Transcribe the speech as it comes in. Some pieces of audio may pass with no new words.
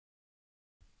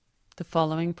The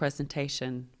following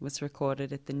presentation was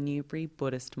recorded at the Newbury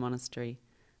Buddhist Monastery,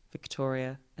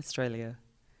 Victoria, Australia.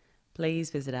 Please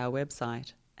visit our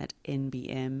website at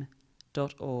nbm.org.au.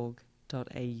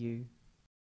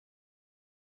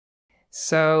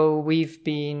 So we've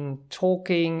been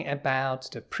talking about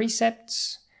the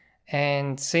precepts,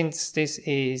 and since this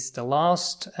is the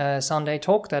last Sunday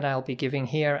talk that I'll be giving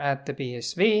here at the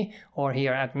BSV, or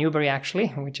here at Newbury actually,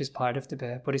 which is part of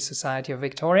the Buddhist Society of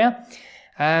Victoria,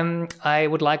 I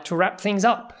would like to wrap things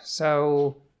up.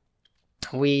 So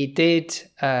we did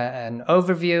an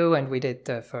overview and we did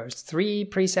the first 3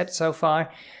 precepts so far,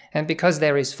 and because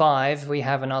there is 5, we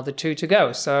have another 2 to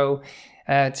go. So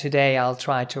today I'll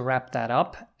try to wrap that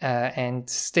up and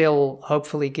still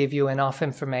hopefully give you enough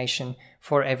information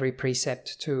for every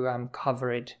precept to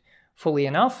cover it fully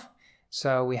enough.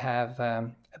 So we have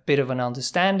a bit of an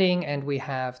understanding and we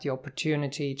have the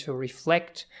opportunity to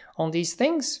reflect on these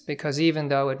things, because even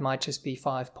though it might just be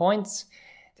 5 points,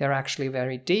 they're actually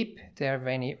very deep, they're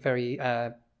very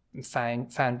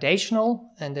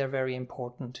foundational, and they're very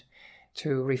important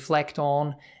to reflect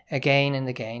on again and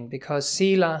again, because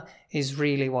Sila is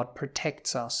really what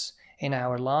protects us in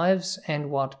our lives and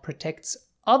what protects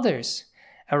others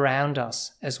around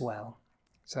us as well.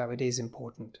 So it is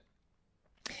important.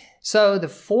 So the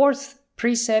 4th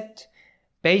precept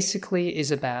basically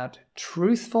is about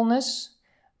truthfulness,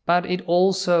 but it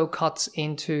also cuts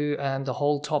into the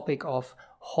whole topic of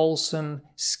wholesome,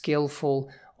 skillful,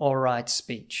 or right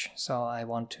speech. So I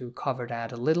want to cover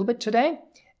that a little bit today.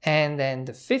 And then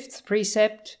the 5th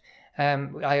precept,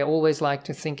 I always like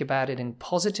to think about it in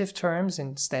positive terms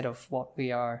instead of what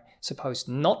we are supposed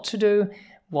not to do,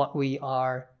 what we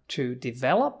are to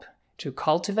develop, to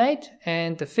cultivate.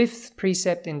 And the 5th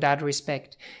precept in that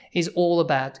respect is all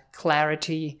about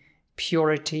clarity,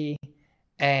 purity,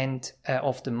 and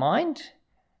of the mind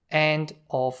and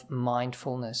of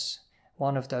mindfulness.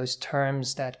 One of those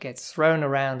terms that gets thrown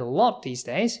around a lot these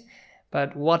days.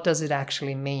 But what does it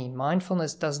actually mean?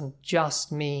 Mindfulness doesn't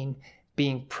just mean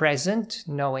being present,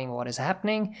 knowing what is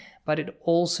happening, but it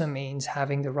also means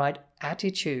having the right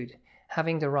attitude,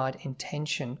 having the right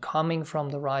intention, coming from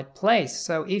the right place.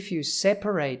 So if you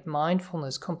separate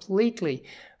mindfulness completely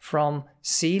from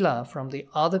Sila, from the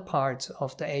other parts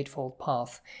of the Eightfold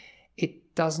Path,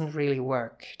 it doesn't really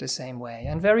work the same way.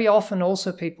 And very often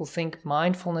also people think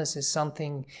mindfulness is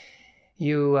something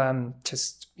you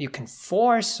can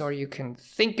force, or you can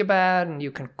think about, and you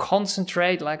can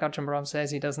concentrate, like Ajahn Brahm says.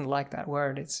 He doesn't like that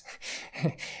word. It's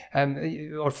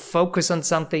or focus on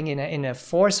something in a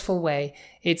forceful way.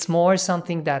 It's more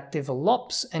something that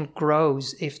develops and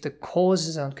grows if the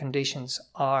causes and conditions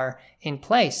are in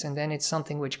place, and then it's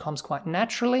something which comes quite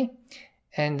naturally.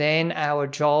 And then our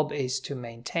job is to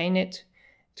maintain it,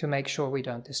 to make sure we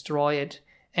don't destroy it,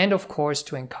 and of course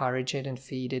to encourage it and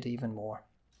feed it even more.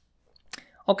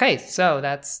 Okay, so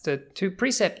that's the 2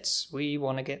 precepts we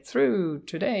want to get through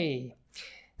today.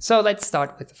 So let's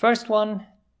start with the first one,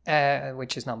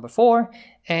 which is number 4.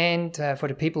 And for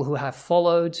the people who have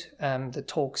followed the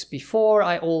talks before,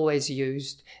 I always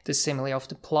used the simile of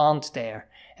the plant there.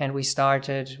 And we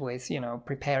started with,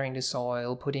 preparing the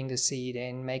soil, putting the seed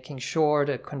in, making sure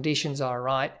the conditions are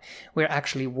right. We're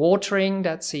actually watering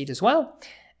that seed as well.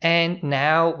 And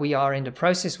now we are in the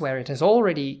process where it has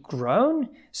already grown.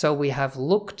 So we have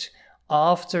looked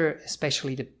after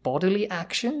especially the bodily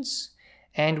actions.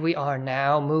 And we are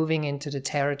now moving into the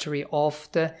territory of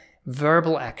the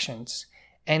verbal actions.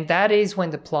 And that is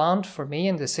when the plant, for me,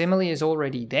 and the simile is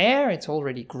already there. It's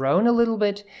already grown a little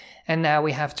bit. And now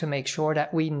we have to make sure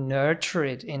that we nurture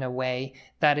it in a way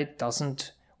that it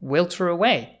doesn't wilter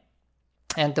away.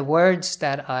 And the words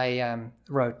that I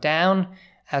wrote down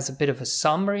as a bit of a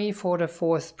summary for the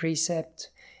 4th precept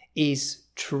is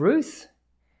truth,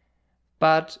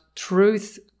 but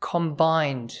truth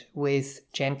combined with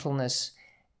gentleness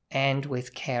and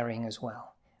with caring as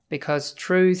well. Because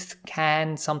truth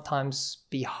can sometimes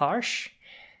be harsh,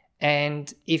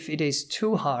 and if it is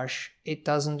too harsh, it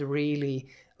doesn't really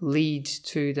lead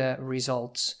to the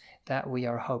results that we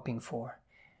are hoping for.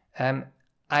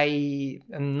 I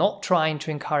am not trying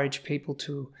to encourage people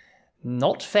to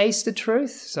not face the truth,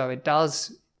 so it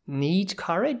does need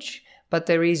courage, but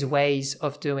there is ways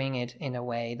of doing it in a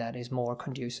way that is more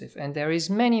conducive. And there is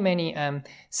many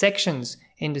sections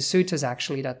in the suttas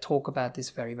actually that talk about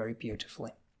this very, very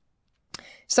beautifully.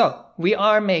 So we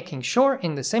are making sure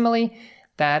in the simile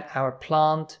that our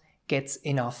plant gets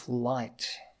enough light.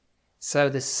 So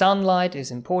the sunlight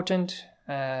is important.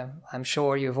 I'm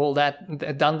sure you've all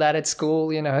done that at school,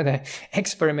 the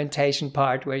experimentation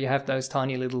part where you have those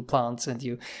tiny little plants and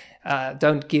you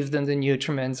don't give them the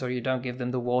nutriments, or you don't give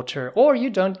them the water, or you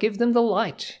don't give them the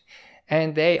light.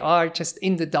 And they are just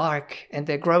in the dark, and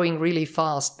they're growing really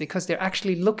fast because they're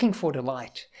actually looking for the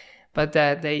light. But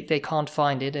they can't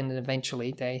find it, and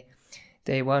eventually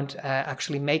they won't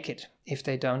actually make it if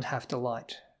they don't have the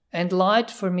light. And light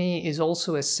for me is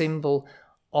also a symbol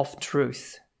of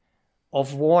truth,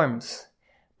 of warmth,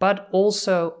 but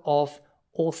also of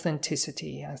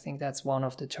authenticity. I think that's one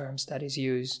of the terms that is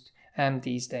used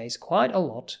these days quite a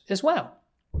lot as well.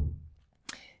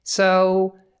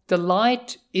 So the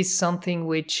light is something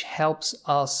which helps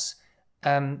us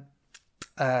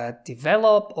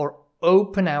develop or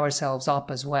open ourselves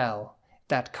up as well,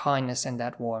 that kindness and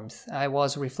that warmth. I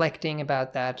was reflecting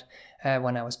about that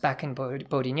when I was back in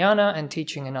Bodhidhaja and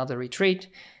teaching another retreat,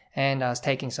 and I was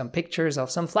taking some pictures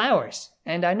of some flowers.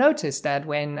 And I noticed that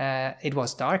when it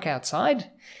was dark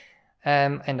outside,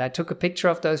 and I took a picture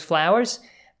of those flowers,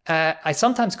 I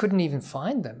sometimes couldn't even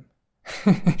find them.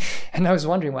 And I was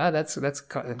wondering, wow, that's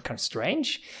kind of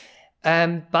strange.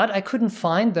 But I couldn't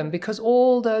find them because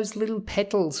all those little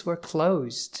petals were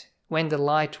closed when the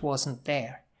light wasn't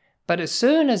there. But as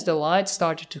soon as the light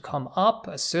started to come up,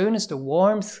 as soon as the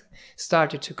warmth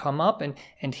started to come up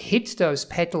and hit those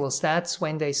petals, that's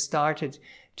when they started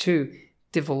to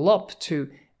develop, to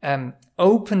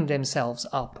open themselves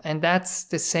up. And that's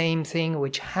the same thing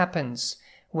which happens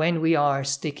when we are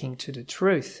sticking to the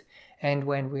truth, and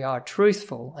when we are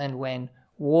truthful, and when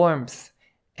warmth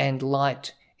and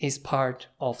light is part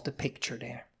of the picture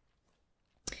there.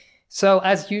 So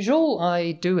as usual,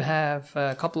 I do have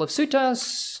a couple of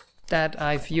suttas that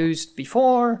I've used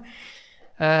before.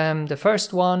 The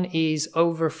first one is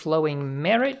Overflowing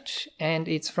Merit, and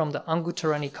it's from the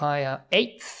Anguttara Nikaya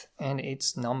 8th, and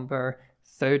it's number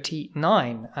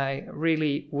 39. I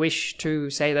really wish to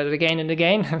say that again and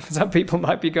again. Some people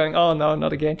might be going, oh no,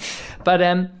 not again.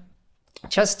 But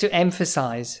just to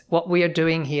emphasize, what we are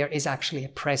doing here is actually a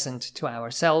present to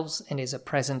ourselves and is a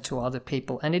present to other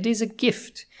people, and it is a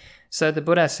gift. So the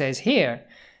Buddha says here,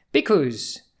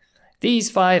 Bhikkhus, these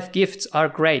 5 gifts are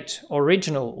great,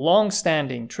 original,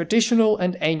 long-standing, traditional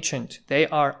and ancient. They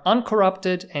are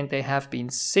uncorrupted and they have been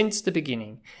since the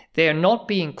beginning. They are not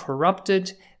being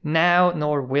corrupted now,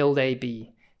 nor will they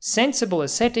be. Sensible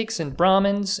ascetics and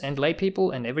Brahmins and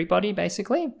laypeople and everybody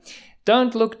basically,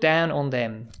 don't look down on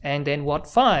them. And then what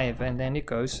 5? And then it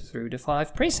goes through the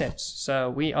 5 precepts. So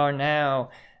we are now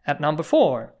at number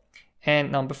 4.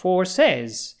 And number 4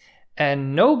 says, a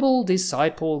noble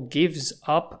disciple gives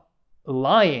up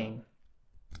lying.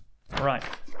 Right,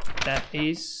 that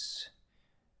is,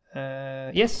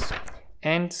 yes.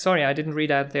 And sorry, I didn't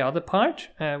read out the other part,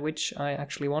 which I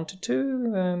actually wanted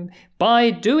to.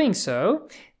 By doing so,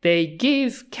 they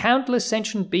give countless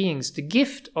sentient beings the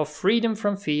gift of freedom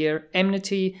from fear,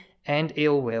 enmity, and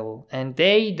ill will. And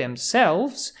they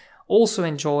themselves also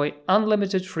enjoy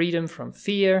unlimited freedom from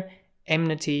fear,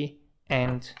 enmity,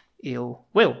 and ill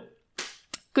will.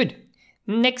 Good.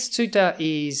 Next sutta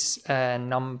is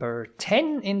number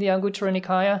 10 in the Anguttara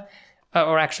Nikaya.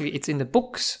 Or actually, it's in the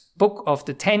book of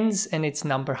the Tens, and it's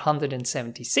number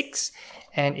 176,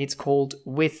 and it's called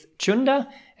With Chunda,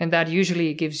 and that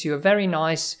usually gives you a very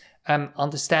nice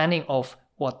understanding of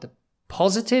what the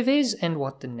positive is and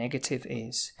what the negative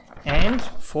is. And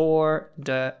for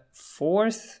the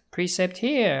 4th precept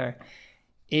here,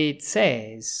 it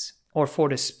says, or for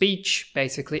the speech,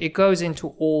 basically, it goes into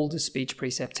all the speech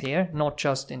precepts here, not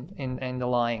just in the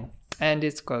lying. And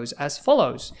it goes as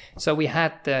follows. So we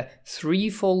had the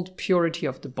threefold purity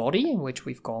of the body, which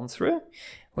we've gone through,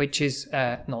 which is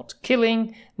not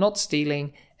killing, not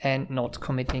stealing, and not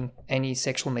committing any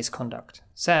sexual misconduct.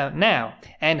 So now,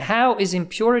 and how is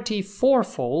impurity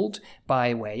fourfold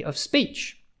by way of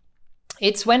speech?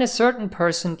 It's when a certain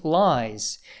person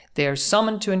lies. They are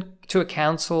summoned to a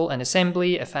council, an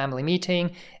assembly, a family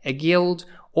meeting, a guild,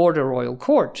 or the royal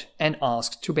court, and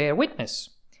asked to bear witness.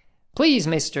 Please,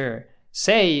 mister,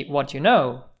 say what you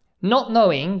know. Not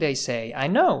knowing, they say, I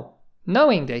know.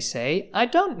 Knowing, they say, I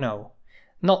don't know.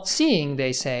 Not seeing,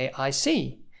 they say, I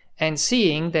see. And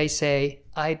seeing, they say,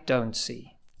 I don't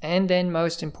see. And then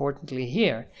most importantly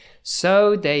here,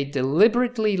 so they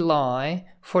deliberately lie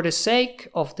for the sake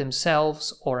of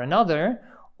themselves or another,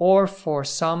 or for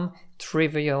some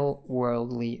trivial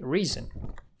worldly reason.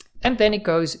 And then it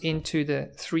goes into the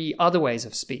 3 other ways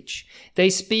of speech. They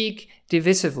speak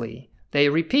divisively. They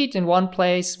repeat in one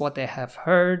place what they have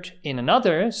heard in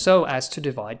another, so as to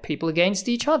divide people against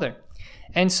each other.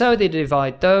 And so they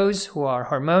divide those who are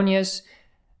harmonious,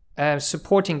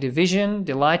 supporting division,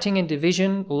 delighting in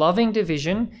division, loving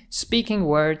division, speaking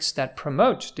words that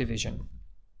promote division.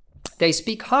 They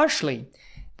speak harshly.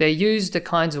 They use the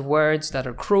kinds of words that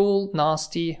are cruel,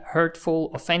 nasty, hurtful,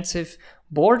 offensive,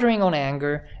 bordering on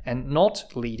anger, and not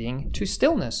leading to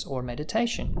stillness or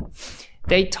meditation.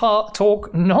 They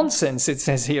talk nonsense, it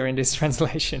says here in this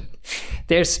translation.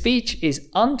 Their speech is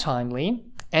untimely,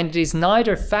 and it is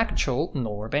neither factual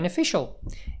nor beneficial.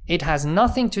 It has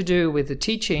nothing to do with the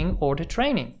teaching or the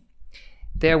training.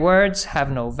 Their words have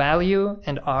no value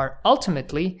and are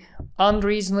ultimately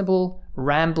unreasonable,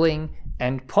 rambling,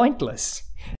 and pointless.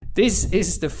 This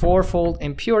is the fourfold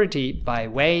impurity by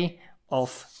way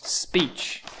of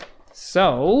speech.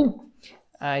 So,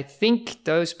 I think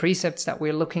those precepts that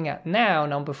we're looking at now,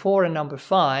 number 4 and number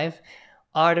 5,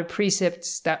 are the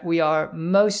precepts that we are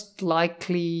most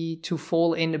likely to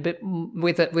fall in a bit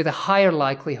with a higher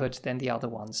likelihood than the other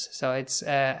ones. So it's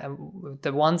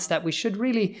the ones that we should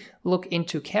really look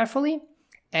into carefully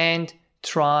and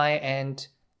try and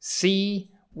see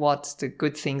what the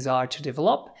good things are to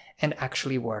develop and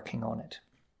actually working on it.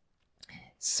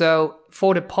 So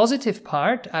for the positive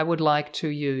part, I would like to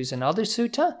use another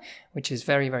sutta, which is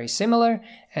very, very similar,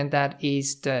 and that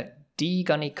is the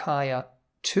Digha Nikaya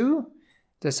 2,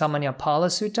 the Samanyapala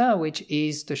Sutta, which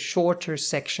is the shorter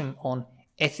section on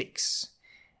ethics.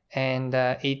 And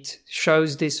it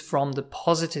shows this from the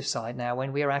positive side now,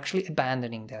 when we are actually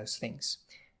abandoning those things.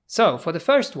 So for the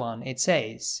first one, it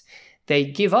says, they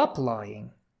give up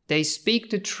lying. They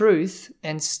speak the truth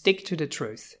and stick to the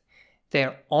truth.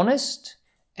 They're honest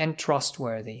and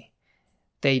trustworthy.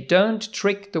 They don't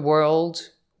trick the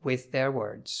world with their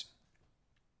words.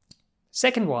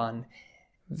 Second one,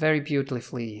 very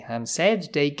beautifully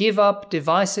said, they give up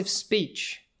divisive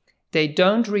speech. They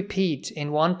don't repeat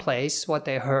in one place what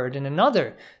they heard in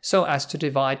another, so as to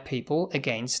divide people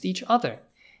against each other.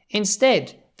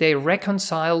 Instead, they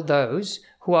reconcile those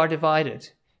who are divided,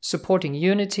 supporting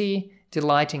unity,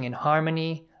 delighting in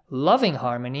harmony, loving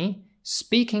harmony,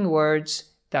 speaking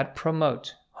words that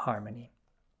promote harmony.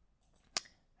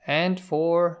 And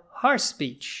for harsh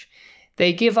speech,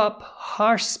 they give up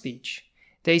harsh speech.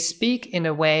 They speak in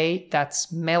a way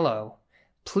that's mellow,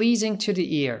 pleasing to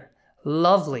the ear,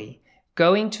 lovely,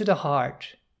 going to the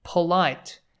heart,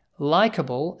 polite,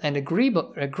 likable, and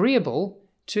agreeable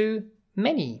to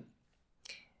many.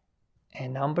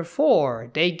 And number 4,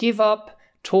 they give up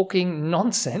talking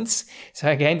nonsense. So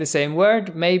again, the same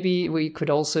word. Maybe we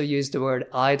could also use the word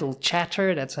idle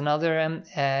chatter. That's another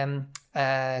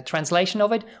translation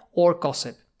of it. Or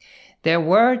gossip. Their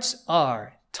words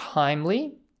are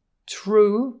timely,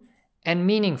 true, and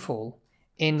meaningful,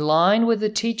 in line with the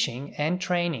teaching and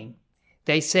training.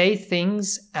 They say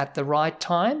things at the right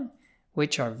time,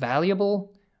 which are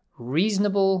valuable,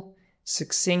 reasonable,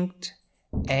 succinct,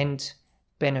 and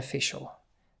beneficial.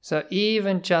 So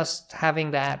even just having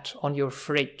that on your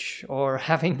fridge or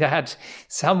having that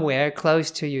somewhere close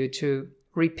to you to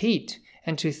repeat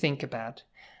and to think about.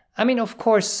 I mean, of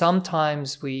course,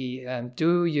 sometimes we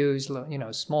do use,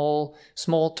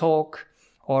 small talk,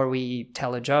 or we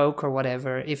tell a joke or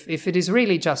whatever. If it is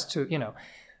really just to,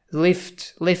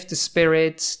 lift the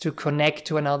spirits, to connect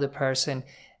to another person,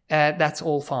 that's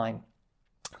all fine.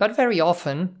 But very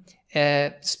often,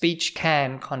 speech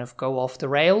can kind of go off the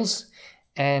rails.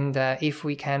 And if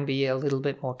we can be a little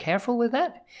bit more careful with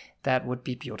that, that would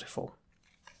be beautiful.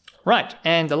 Right,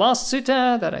 and the last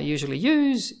sutta that I usually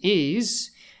use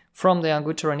is from the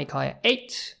Anguttara Nikaya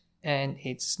 8, and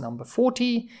it's number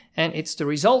 40, and it's the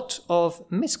result of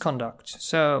misconduct.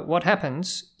 So what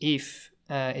happens if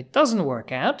it doesn't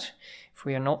work out, if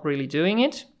we are not really doing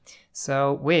it?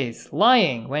 So with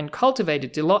lying, when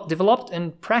cultivated, developed,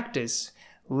 and practiced,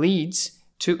 leads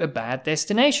to a bad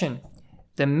destination.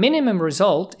 The minimum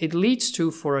result it leads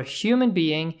to for a human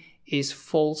being is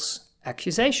false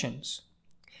accusations.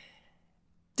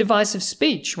 Divisive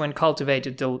speech, when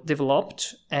cultivated,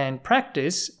 developed, and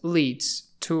practiced, leads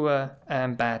to a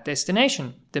bad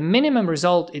destination. The minimum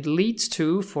result it leads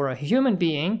to for a human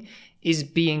being is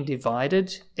being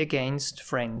divided against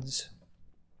friends.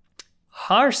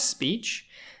 Harsh speech,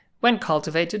 when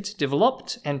cultivated,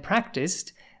 developed, and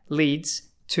practiced, leads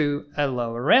to a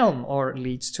lower realm, or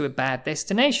leads to a bad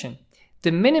destination.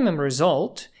 The minimum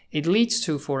result it leads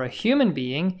to for a human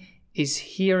being is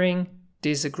hearing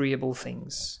disagreeable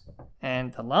things.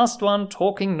 And the last one,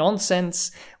 talking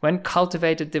nonsense, when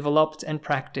cultivated, developed, and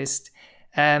practiced,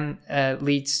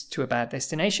 leads to a bad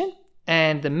destination.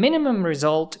 And the minimum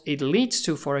result it leads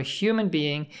to for a human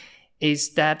being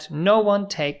is that no one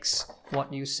takes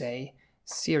what you say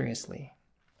seriously.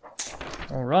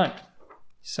 All right.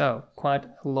 So quite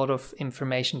a lot of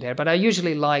information there. But I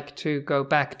usually like to go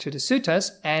back to the suttas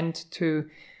and to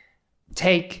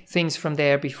take things from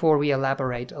there before we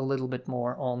elaborate a little bit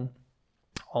more on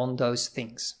on those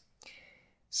things.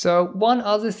 So one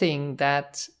other thing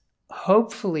that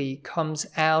hopefully comes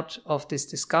out of this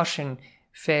discussion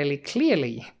fairly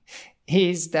clearly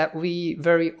is that we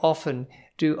very often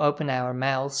do open our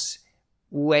mouths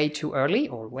way too early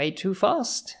or way too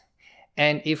fast.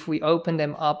 And if we open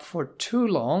them up for too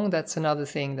long, that's another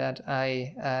thing that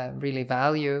I really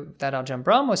value that Ajahn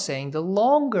Brahm was saying, the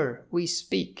longer we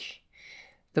speak,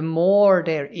 the more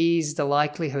there is the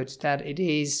likelihood that it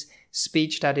is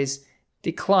speech that is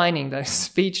declining, the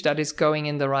speech that is going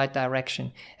in the right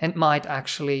direction and might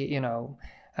actually,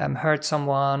 hurt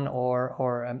someone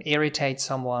or irritate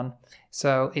someone.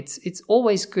 So it's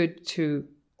always good to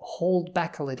hold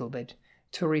back a little bit,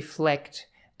 to reflect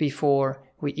before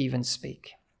we even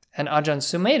speak. And Ajahn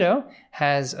Sumedho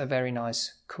has a very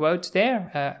nice quote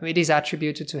there. It is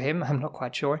attributed to him, I'm not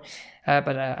quite sure,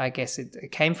 but I guess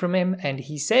it came from him. And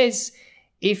he says,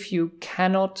 if you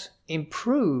cannot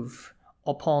improve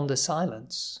upon the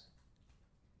silence,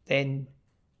 then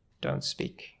don't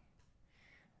speak.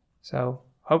 So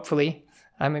hopefully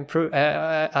I'm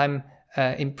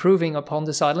improving upon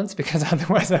the silence, because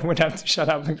otherwise I would have to shut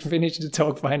up and finish the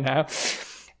talk by now.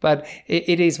 But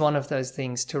it is one of those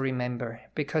things to remember,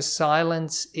 because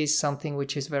silence is something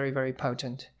which is very, very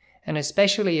potent. And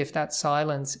especially if that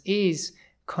silence is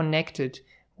connected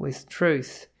with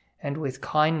truth and with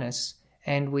kindness,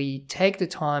 and we take the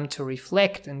time to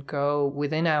reflect and go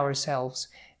within ourselves,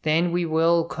 then we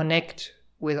will connect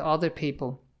with other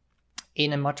people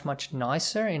in a much, much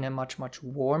nicer, in a much, much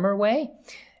warmer way.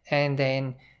 And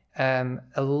then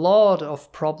a lot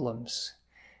of problems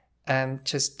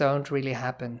just don't really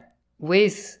happen.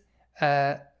 With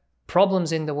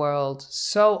problems in the world,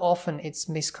 so often it's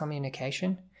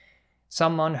miscommunication.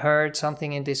 Someone heard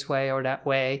something in this way or that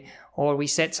way, or we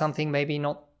said something maybe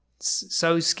not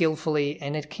so skillfully,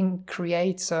 and it can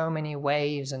create so many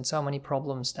waves and so many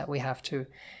problems that we have to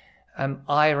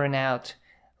iron out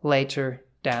later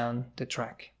down the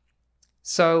track.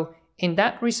 So in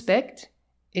that respect,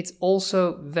 it's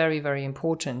also very, very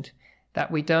important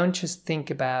that we don't just think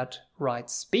about right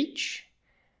speech,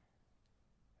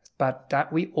 but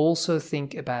that we also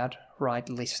think about right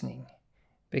listening.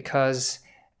 Because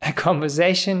a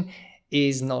conversation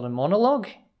is not a monologue,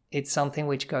 it's something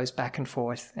which goes back and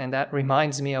forth. And that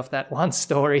reminds me of that one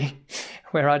story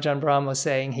where Ajahn Brahm was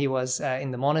saying he was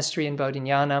in the monastery in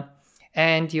Bodhidhaja,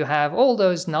 and you have all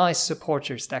those nice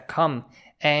supporters that come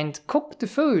and cook the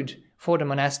food for the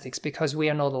monastics, because we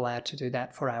are not allowed to do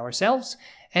that for ourselves.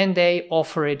 And they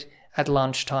offer it at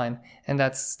lunchtime. And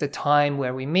that's the time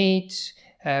where we meet,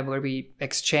 where we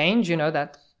exchange,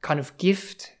 that kind of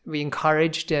gift. We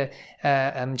encourage the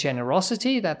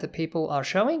generosity that the people are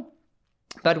showing.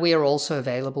 But we are also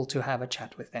available to have a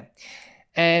chat with them.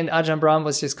 And Ajahn Brahm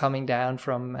was just coming down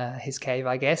from his cave,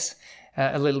 I guess,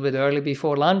 a little bit early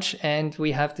before lunch. And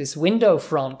we have this window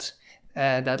front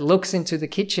that looks into the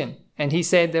kitchen. And he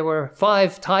said there were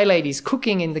 5 Thai ladies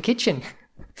cooking in the kitchen.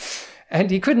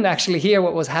 And he couldn't actually hear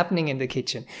what was happening in the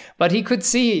kitchen. But he could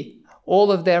see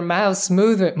all of their mouths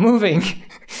moving.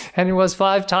 And it was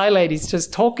 5 Thai ladies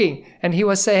just talking. And he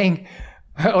was saying,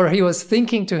 or he was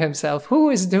thinking to himself,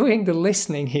 who is doing the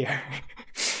listening here?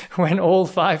 When all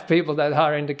 5 people that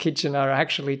are in the kitchen are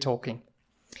actually talking.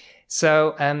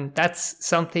 So that's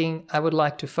something I would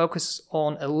like to focus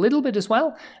on a little bit as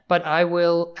well, but I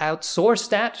will outsource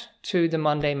that to the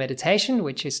Monday meditation,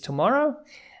 which is tomorrow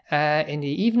in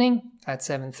the evening at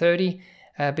 7:30,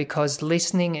 because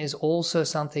listening is also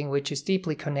something which is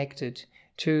deeply connected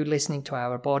to listening to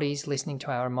our bodies, listening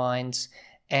to our minds,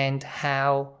 and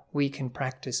how we can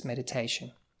practice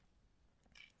meditation.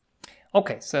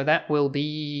 Okay, so that will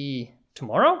be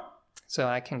tomorrow. So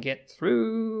I can get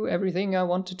through everything I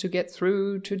wanted to get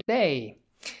through today.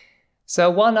 So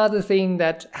one other thing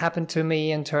that happened to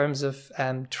me in terms of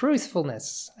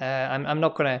truthfulness, I'm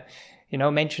not going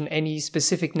to, mention any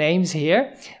specific names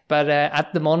here, but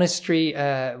at the monastery,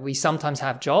 we sometimes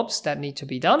have jobs that need to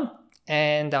be done.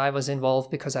 And I was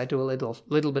involved because I do a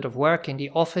little bit of work in the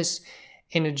office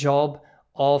in a job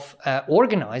of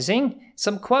organizing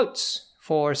some quotes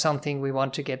for something we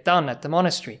want to get done at the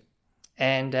monastery.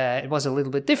 And it was a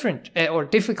little bit difficult,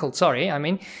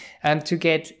 to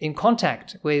get in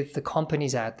contact with the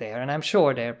companies out there. And I'm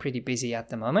sure they're pretty busy at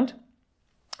the moment.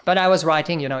 But I was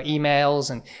writing,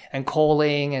 emails and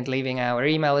calling and leaving our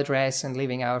email address and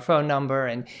leaving our phone number.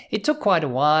 And it took quite a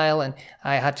while. And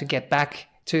I had to get back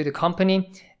to the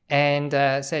company and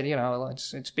said,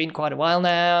 it's been quite a while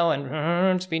now.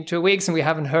 And it's been 2 weeks and we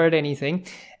haven't heard anything.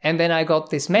 And then I got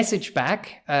this message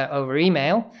back over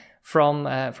email from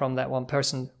that one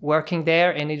person working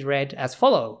there, and it read as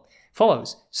follow: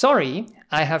 follows. Sorry,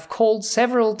 I have called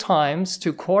several times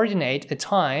to coordinate a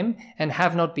time and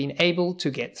have not been able to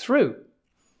get through.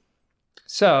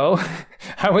 So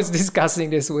I was discussing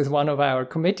this with one of our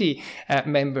committee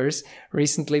members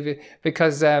recently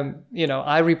because,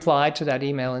 I replied to that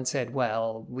email and said,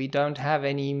 well, we don't have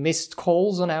any missed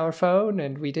calls on our phone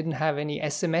and we didn't have any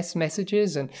SMS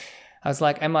messages. And I was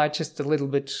like, am I just a little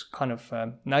bit kind of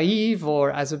naive,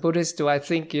 or as a Buddhist, do I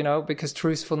think, because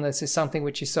truthfulness is something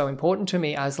which is so important to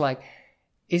me, I was like,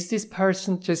 is this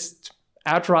person just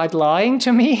outright lying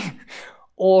to me?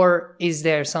 Or is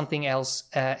there something else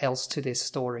to this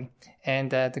story?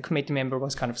 And the committee member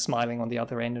was kind of smiling on the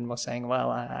other end and was saying, well,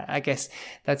 I guess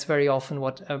that's very often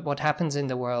what happens in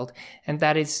the world. And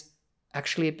that is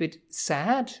actually a bit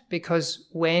sad, because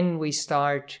when we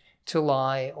start to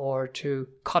lie or to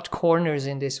cut corners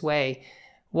in this way,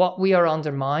 what we are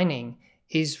undermining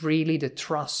is really the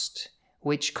trust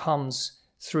which comes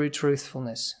through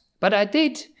truthfulness. But I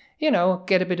did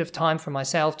get a bit of time for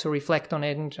myself to reflect on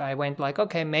it. And I went like,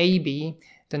 okay, maybe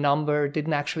the number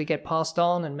didn't actually get passed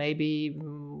on, and maybe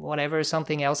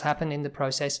something else happened in the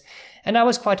process. And I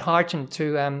was quite heartened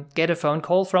to get a phone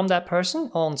call from that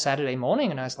person on Saturday morning.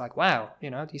 And I was like, wow,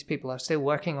 these people are still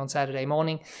working on Saturday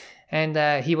morning.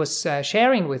 And he was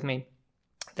sharing with me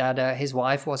that his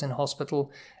wife was in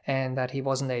hospital and that he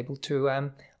wasn't able to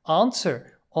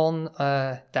answer on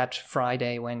that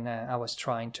Friday when I was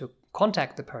trying to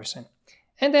contact the person.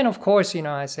 And then, of course,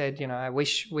 I said, I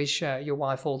wish your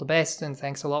wife all the best, and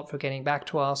thanks a lot for getting back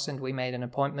to us. And we made an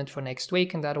appointment for next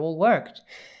week, and that all worked.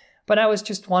 But I was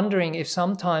just wondering if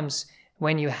sometimes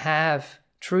when you have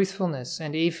truthfulness,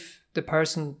 and if the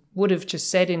person would have just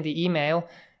said in the email,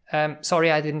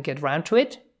 sorry, I didn't get round to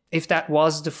it, if that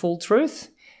was the full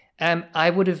truth,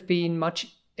 it would have been much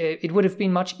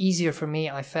easier for me,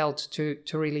 I felt, to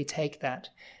really take that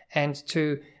and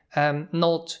to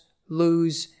not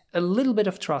lose a little bit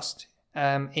of trust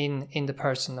in the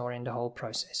person or in the whole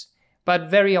process. But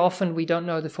very often we don't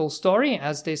know the full story,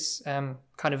 as this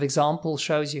kind of example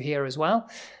shows you here as well.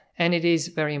 And it is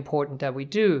very important that we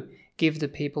do give the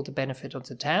people the benefit of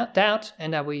the doubt,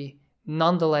 and that we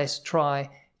nonetheless try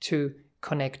to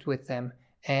connect with them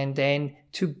and then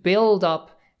to build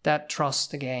up that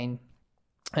trust again.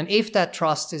 And if that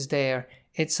trust is there,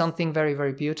 it's something very,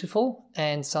 very beautiful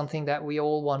and something that we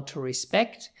all want to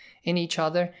respect in each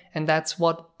other. And that's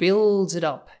what builds it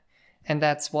up. And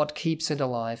that's what keeps it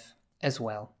alive as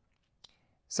well.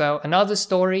 So another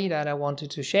story that I wanted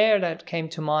to share that came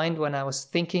to mind when I was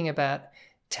thinking about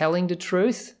telling the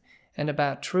truth and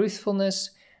about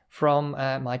truthfulness from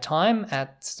my time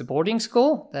at the boarding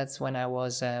school. That's when I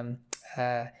was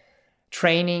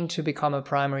training to become a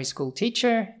primary school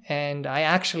teacher, and I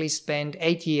actually spent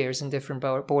 8 years in different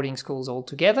boarding schools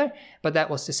altogether, but that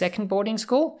was the second boarding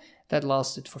school that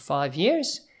lasted for 5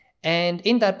 years. And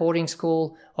in that boarding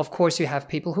school, of course, you have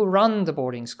people who run the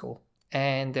boarding school,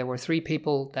 and there were 3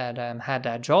 people that had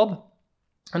that job,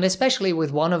 and especially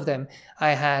with one of them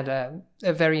I had a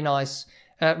very nice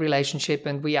relationship,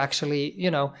 and we actually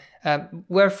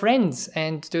were friends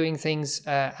and doing things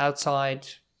outside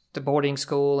the boarding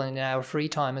school and in our free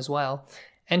time as well.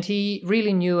 And he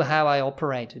really knew how I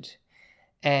operated.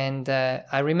 And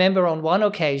I remember on one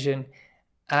occasion,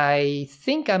 I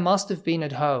think I must have been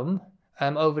at home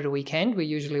over the weekend. We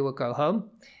usually would go home,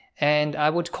 and I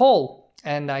would call,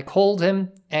 and I called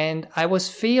him, and I was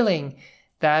feeling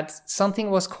that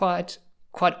something was quite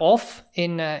off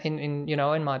in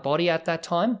my body at that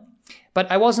time, but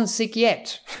I wasn't sick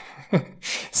yet.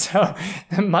 So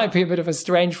it might be a bit of a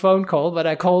strange phone call, but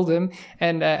I called him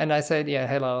and I said, yeah,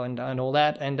 hello, and all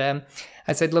that. And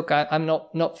I said, look, I'm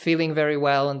not feeling very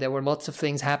well, and there were lots of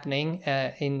things happening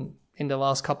in the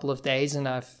last couple of days, and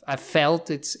I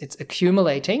felt it's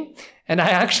accumulating. And I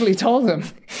actually told him,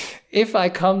 if I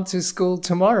come to school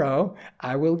tomorrow,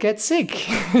 I will get sick.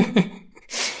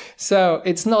 So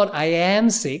it's not I am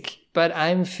sick, but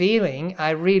I'm feeling I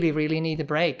really, really need a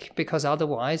break, because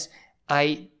otherwise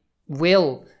I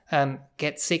will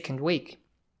get sick and weak.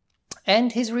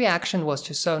 And his reaction was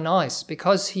just so nice,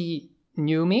 because he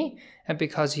knew me, and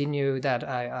because he knew that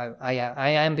I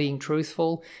am being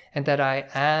truthful, and that I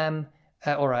am,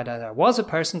 or that I was a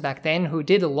person back then who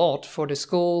did a lot for the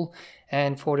school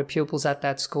and for the pupils at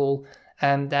that school.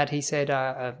 And that he said,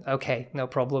 okay, no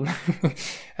problem.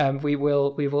 We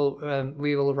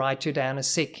will write you down as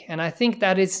sick. And I think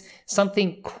that is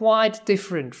something quite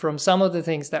different from some of the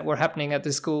things that were happening at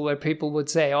the school, where people would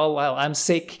say, oh, well, I'm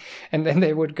sick. And then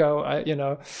they would go,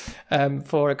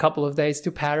 for a couple of days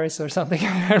to Paris or something.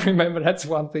 I remember that's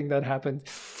one thing that happened.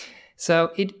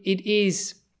 So it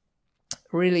is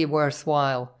really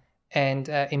worthwhile and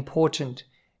important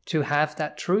to have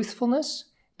that truthfulness,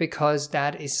 because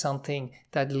that is something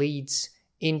that leads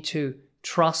into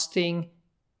trusting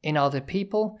in other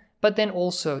people, but then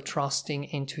also trusting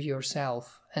into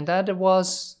yourself. And that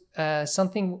was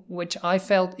something which I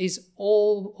felt is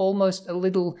almost a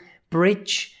little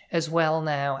bridge as well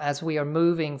now, as we are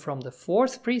moving from the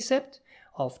 4th precept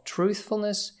of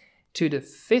truthfulness to the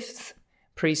 5th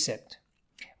precept,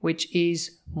 which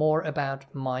is more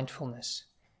about mindfulness.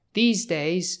 These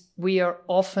days, we are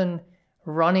often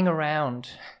running around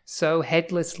so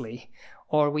headlessly,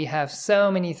 or we have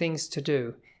so many things to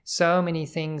do, so many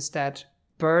things that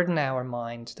burden our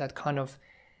mind, that kind of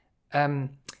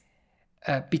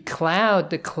becloud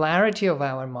the clarity of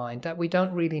our mind, that we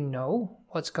don't really know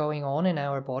what's going on in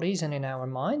our bodies and in our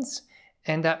minds,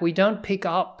 and that we don't pick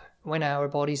up when our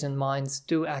bodies and minds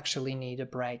do actually need a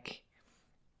break.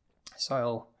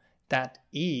 So that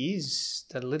is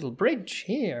the little bridge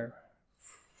here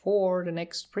for the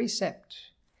next precept.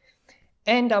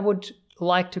 And I would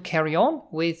like to carry on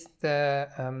with the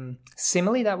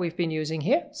simile that we've been using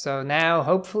here. So now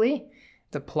hopefully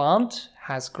the plant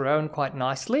has grown quite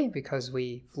nicely because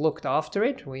we've looked after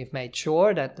it. We've made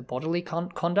sure that the bodily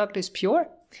conduct is pure.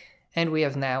 And we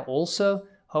have now also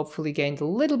hopefully gained a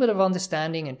little bit of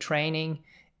understanding and training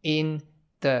in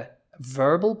the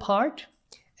verbal part.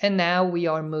 And now we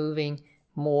are moving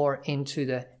more into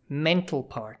the mental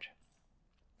part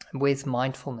with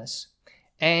mindfulness.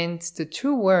 And the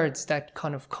 2 words that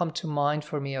kind of come to mind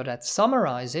for me, or that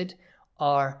summarize it,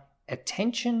 are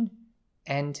attention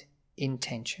and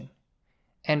intention.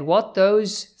 And what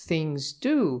those things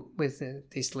do with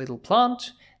this little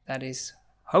plant that is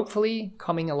hopefully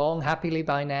coming along happily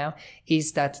by now,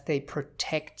 is that they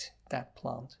protect that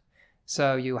plant.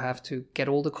 So you have to get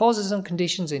all the causes and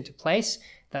conditions into place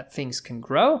that things can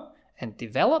grow and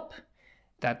develop,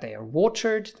 that they are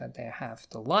watered, that they have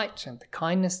the light and the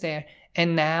kindness there.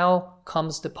 And now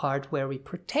comes the part where we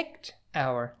protect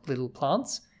our little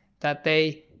plants, that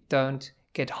they don't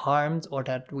get harmed or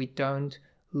that we don't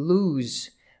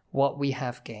lose what we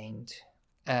have gained.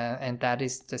 And that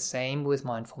is the same with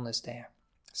mindfulness there.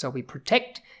 So we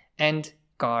protect and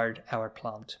guard our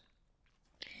plant.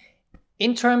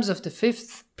 In terms of the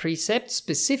 5th precept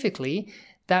specifically,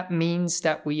 that means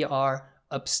that we are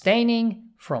abstaining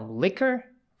from liquor,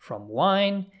 from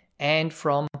wine, and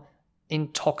from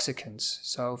intoxicants,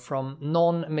 so from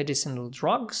non-medicinal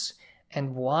drugs.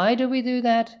 And why do we do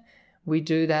that? We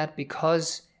do that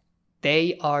because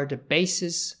they are the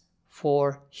basis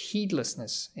for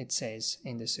heedlessness, it says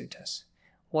in the suttas.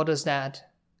 What does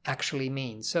that actually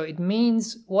mean? So it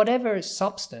means whatever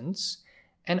substance,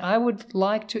 and I would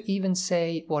like to even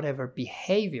say whatever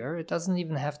behavior, it doesn't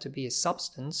even have to be a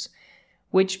substance,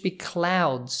 which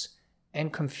beclouds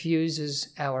and confuses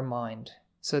our mind.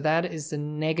 So that is the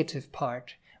negative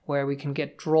part where we can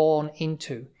get drawn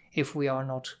into if we are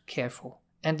not careful.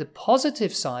 And the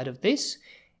positive side of this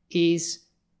is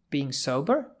being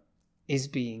sober, is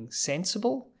being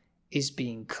sensible, is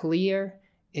being clear,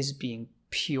 is being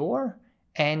pure,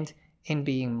 and in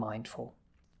being mindful.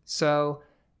 So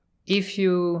if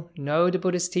you know the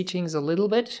Buddhist teachings a little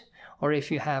bit, or if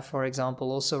you have, for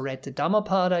example, also read the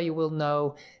Dhammapada, you will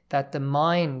know that the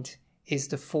mind is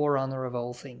the forerunner of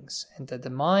all things, and that the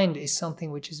mind is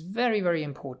something which is very, very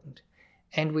important.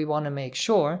 And we want to make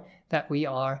sure that we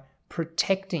are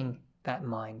protecting that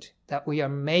mind, that we are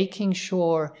making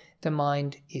sure the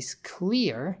mind is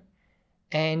clear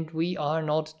and we are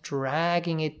not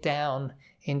dragging it down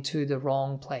into the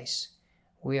wrong place.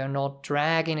 We are not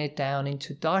dragging it down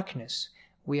into darkness.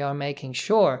 We are making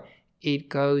sure it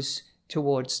goes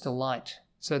towards the light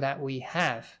so that we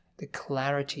have the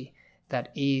clarity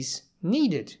that is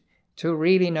needed to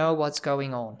really know what's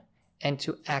going on and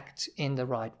to act in the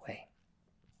right way.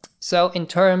 So in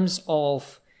terms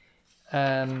of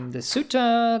the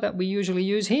sutta that we usually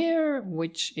use here,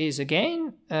 which is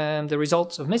again the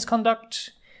results of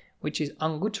misconduct, which is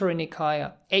Anguttara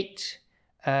Nikaya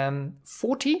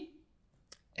 8:40,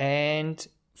 and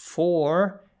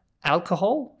for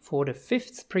alcohol, for the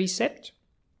 5th precept,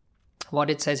 what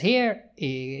it says here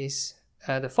is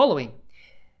the following.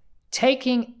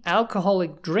 Taking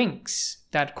alcoholic drinks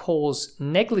that cause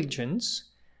negligence,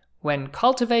 when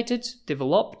cultivated,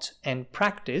 developed, and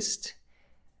practiced,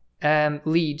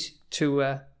 lead to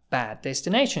a bad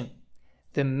destination.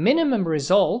 The minimum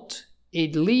result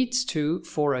it leads to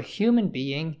for a human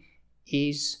being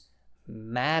is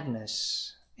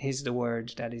madness, is the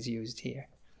word that is used here.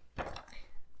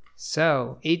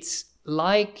 So it's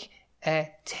like a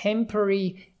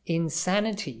temporary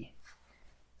insanity.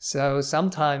 So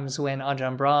sometimes when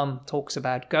Ajahn Brahm talks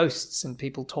about ghosts and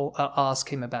people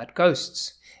ask him about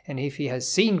ghosts, and if he has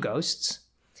seen ghosts,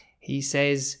 he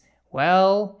says,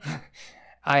 well,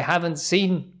 I haven't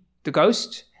seen the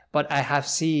ghost, but I have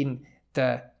seen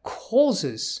the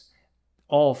causes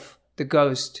of the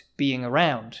ghost being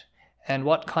around. And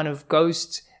what kind of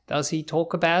ghost does he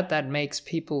talk about that makes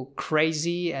people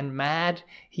crazy and mad?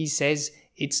 He says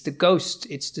it's the ghost,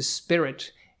 it's the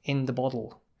spirit in the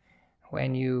bottle.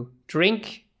 When you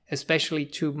drink, especially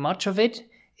too much of it,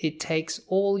 it takes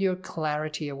all your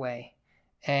clarity away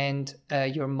and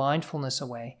your mindfulness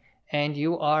away. And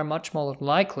you are much more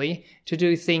likely to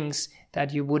do things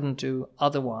that you wouldn't do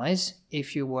otherwise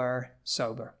if you were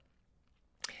sober.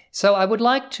 So I would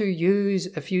like to use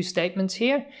a few statements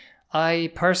here.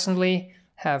 I personally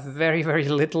have very, very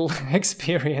little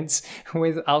experience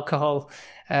with alcohol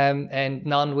and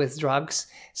none with drugs.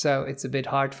 So it's a bit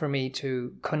hard for me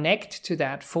to connect to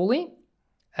that fully.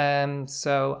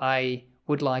 So I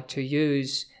would like to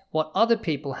use what other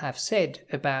people have said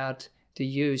about the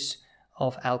use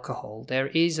of alcohol. There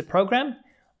is a program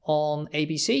on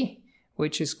ABC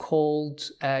which is called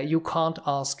You Can't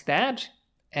Ask Dad.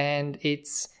 And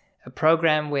it's a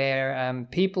program where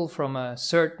people from a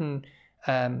certain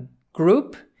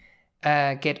group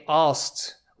get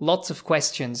asked lots of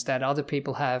questions that other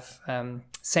people have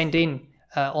sent in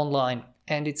online.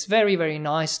 And it's very, very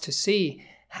nice to see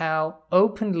how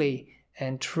openly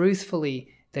and truthfully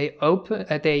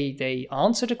they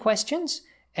answer the questions.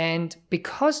 And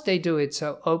because they do it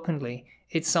so openly,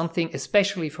 it's something,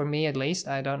 especially for me at least,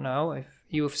 I don't know if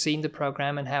you've seen the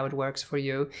program and how it works for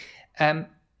you,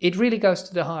 it really goes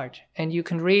to the heart. And you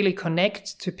can really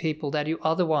connect to people that you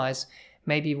otherwise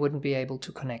maybe wouldn't be able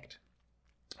to connect.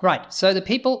 Right, so the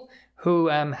people who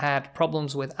had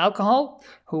problems with alcohol,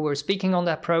 who were speaking on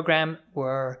that program,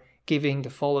 were giving the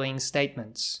following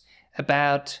statements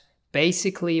about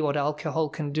basically what alcohol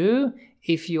can do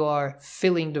if you are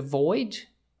filling the void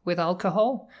with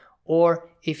alcohol or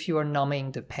if you are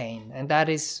numbing the pain. And that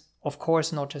is, of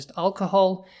course, not just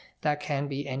alcohol, that can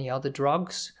be any other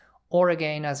drugs, or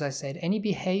again, as I said, any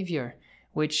behavior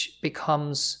which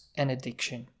becomes an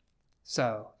addiction.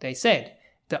 So they said,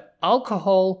 the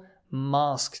alcohol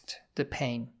masked the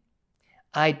pain.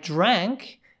 I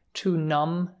drank to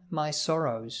numb my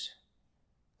sorrows.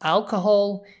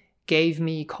 Alcohol gave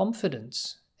me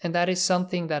confidence. And that is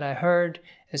something that I heard,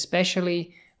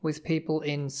 especially with people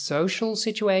in social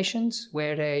situations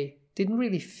where they didn't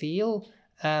really feel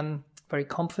very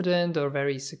confident or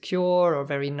very secure or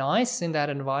very nice in that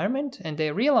environment. And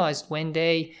they realized when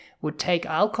they would take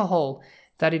alcohol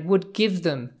that it would give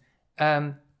them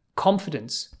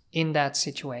confidence in that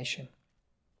situation.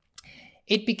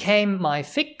 It became my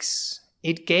fix.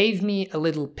 It gave me a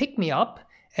little pick-me-up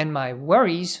and my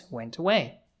worries went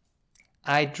away.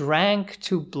 I drank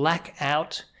to black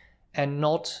out and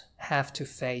not have to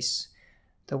face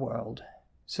the world.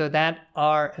 So that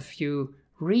are a few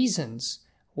reasons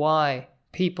why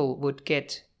people would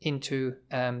get into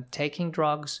taking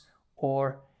drugs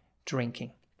or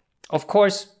drinking. Of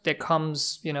course, there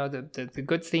comes, the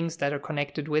good things that are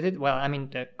connected with it. Well, I mean,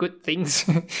 the good things,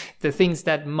 the things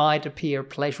that might appear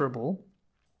pleasurable,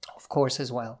 of course,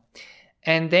 as well.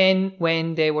 And then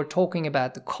when they were talking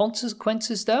about the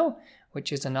consequences, though,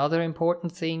 which is another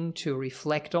important thing to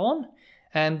reflect on,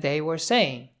 they were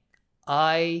saying,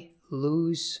 I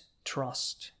lose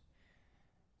trust.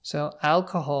 So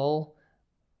alcohol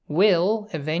will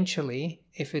eventually,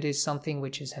 if it is something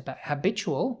which is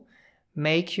habitual,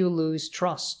 make you lose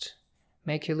trust.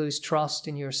 Make you lose trust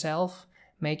in yourself,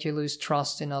 make you lose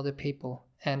trust in other people.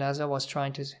 And as I was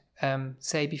trying to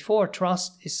say before,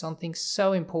 trust is something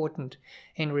so important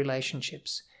in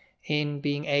relationships, in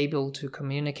being able to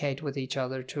communicate with each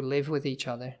other, to live with each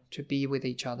other, to be with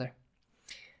each other.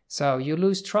 So you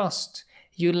lose trust.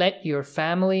 You let your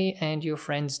family and your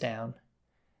friends down.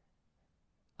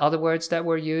 Other words that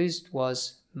were used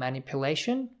was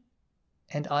manipulation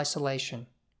and isolation.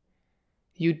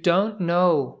 You don't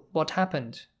know what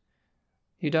happened.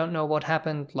 You don't know what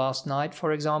happened last night,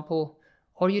 for example,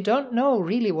 or you don't know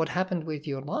really what happened with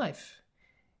your life.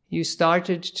 You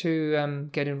started to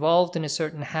get involved in a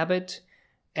certain habit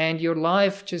and your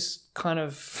life just kind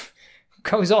of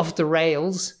goes off the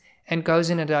rails and goes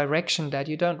in a direction that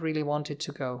you don't really want it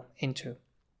to go into.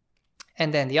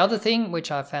 And then the other thing,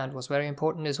 which I found was very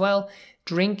important as well,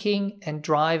 drinking and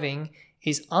driving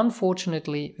is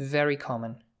unfortunately very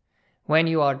common. When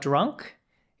you are drunk,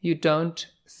 you don't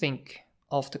think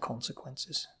of the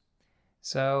consequences.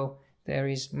 So there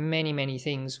is many, many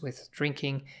things with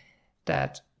drinking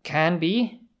that can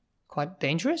be quite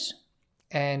dangerous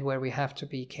and where we have to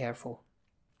be careful.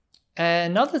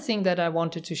 Another thing that I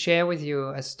wanted to share with you,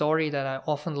 a story that I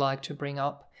often like to bring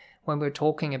up when we're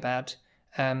talking about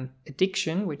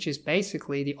addiction, which is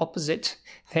basically the opposite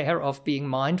there of being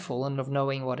mindful and of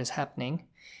knowing what is happening.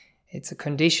 It's a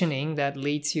conditioning that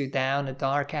leads you down a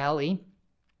dark alley,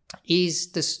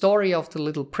 is the story of the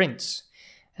Little Prince.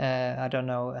 I don't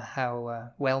know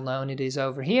how well known it is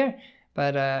over here,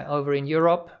 but over in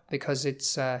Europe, because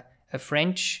it's a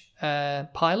French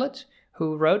pilot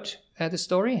who wrote the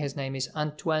story. His name is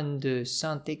Antoine de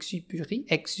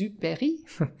Saint-Exupéry.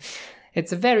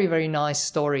 It's a very, very nice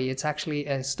story. It's actually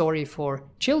a story for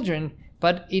children,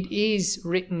 but it is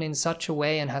written in such a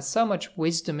way and has so much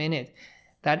wisdom in it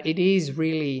that it is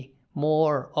really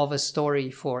more of a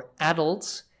story for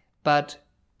adults, but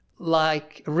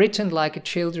written like a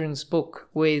children's book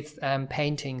with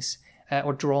paintings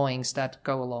or drawings that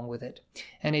go along with it.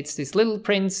 And it's this little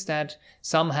prince that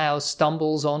somehow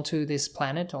stumbles onto this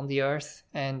planet on the Earth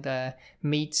and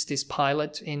meets this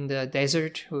pilot in the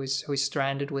desert who is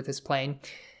stranded with his plane.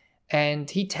 And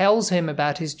he tells him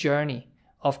about his journey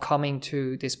of coming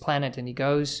to this planet, and he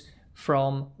goes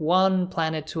from one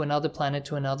planet to another planet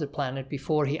to another planet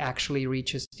before he actually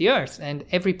reaches the Earth. And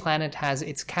every planet has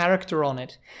its character on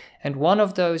it. And one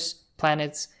of those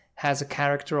planets has a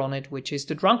character on it, which is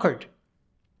the drunkard,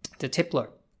 the tippler.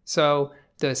 So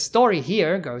the story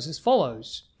here goes as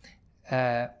follows.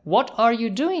 What are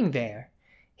you doing there?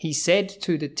 He said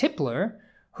to the tippler,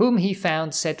 whom he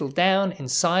found settled down in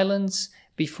silence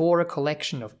before a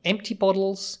collection of empty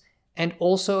bottles and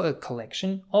also a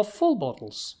collection of full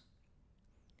bottles.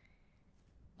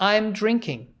 I am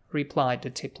drinking, replied the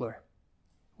tippler,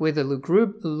 with a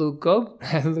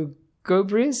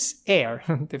lugubrious air.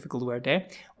 Difficult word there.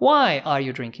 Why are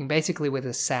you drinking? Basically with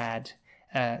a sad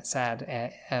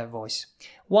voice.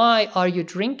 Why are you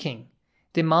drinking?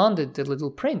 Demanded the little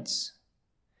prince.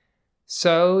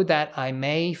 So that I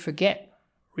may forget,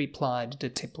 replied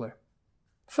the tippler.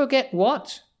 Forget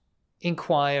what?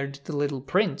 Inquired the little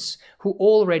prince, who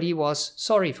already was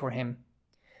sorry for him.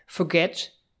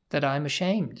 Forget that I'm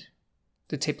ashamed,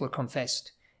 the tippler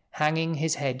confessed, hanging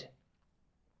his head.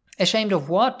 Ashamed of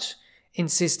what?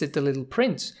 Insisted the little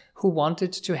prince, who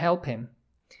wanted to help him.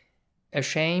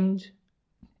 Ashamed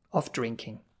of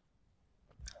drinking.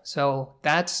 So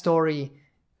that story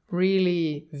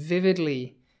really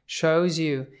vividly shows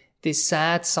you this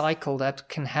sad cycle that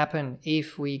can happen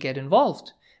if we get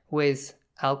involved with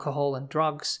alcohol and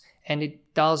drugs, and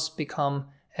it does become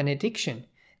an addiction,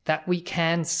 that we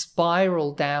can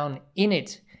spiral down in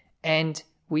it, and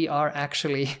we are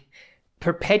actually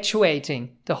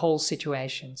perpetuating the whole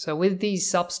situation. So with these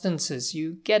substances,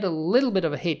 you get a little bit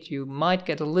of a hit, you might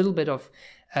get a little bit of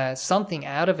something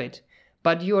out of it,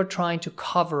 but you are trying to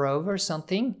cover over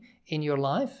something in your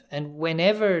life, and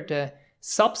whenever the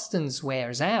substance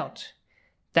wears out,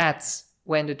 that's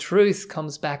when the truth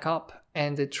comes back up,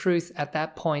 and the truth at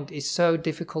that point is so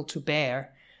difficult to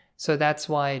bear. So that's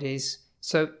why it is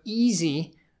so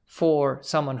easy for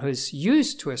someone who's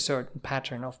used to a certain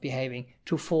pattern of behaving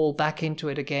to fall back into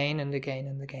it again and again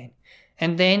and again.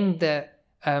 And then the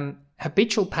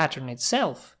habitual pattern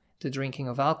itself, the drinking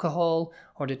of alcohol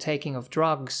or the taking of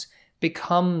drugs,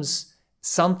 becomes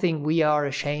something we are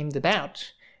ashamed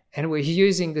about. And we're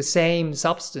using the same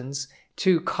substance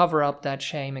to cover up that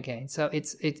shame again. So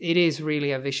it is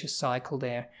really a vicious cycle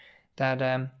there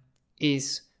that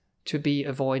is to be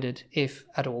avoided if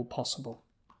at all possible.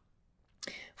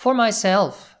 For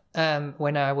myself,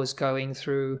 when I was going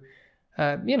through,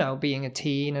 being a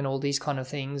teen and all these kind of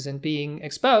things, and being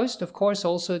exposed, of course,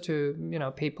 also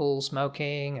to, people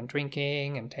smoking and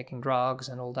drinking and taking drugs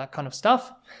and all that kind of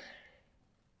stuff.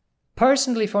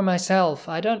 Personally, for myself,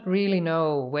 I don't really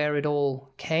know where it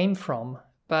all came from,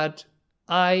 but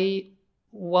I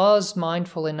was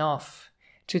mindful enough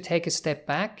to take a step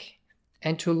back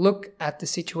and to look at the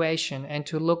situation and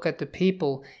to look at the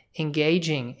people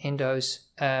engaging in those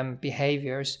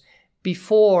behaviors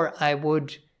before I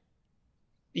would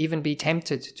even be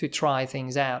tempted to try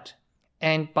things out.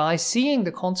 And by seeing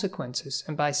the consequences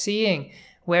and by seeing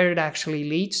where it actually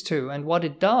leads to and what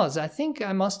it does, I think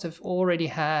I must have already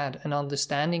had an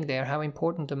understanding there how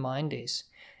important the mind is,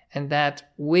 and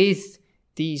that with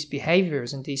these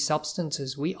behaviors and these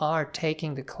substances, we are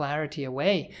taking the clarity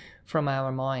away from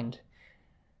our mind.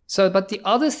 So, but the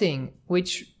other thing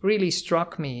which really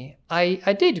struck me,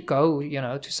 I did go,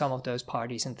 to some of those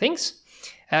parties and things,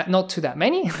 not to that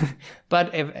many,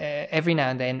 but every now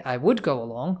and then I would go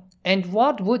along. And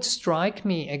what would strike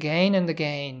me again and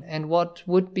again, and what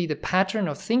would be the pattern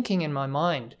of thinking in my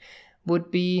mind,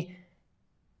 would be,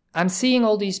 I'm seeing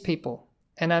all these people,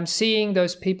 and I'm seeing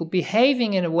those people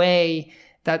behaving in a way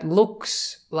that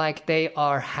looks like they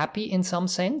are happy in some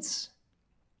sense.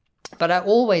 But I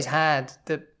always had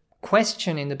the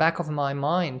question in the back of my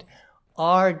mind,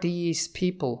 are these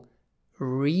people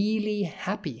really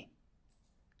happy?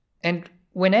 And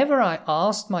whenever I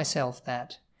asked myself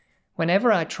that,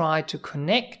 whenever I tried to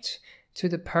connect to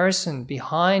the person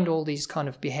behind all these kind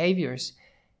of behaviors,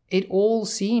 it all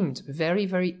seemed very,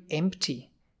 very empty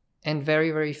and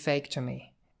very, very fake to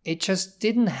me. It just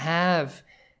didn't have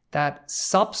that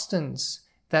substance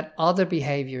that other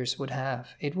behaviors would have.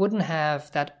 It wouldn't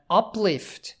have that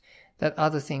uplift that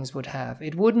other things would have.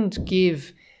 It wouldn't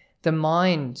give the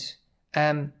mind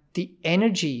the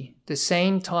energy, the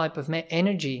same type of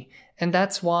energy. And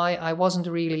that's why I wasn't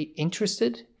really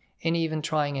interested in even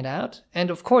trying it out.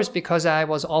 And of course, because I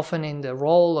was often in the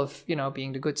role of,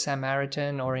 being the good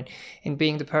Samaritan, or in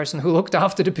being the person who looked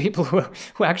after the people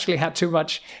who actually had too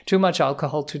much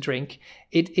alcohol to drink,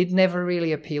 it never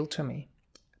really appealed to me.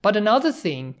 But another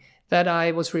thing that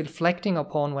I was reflecting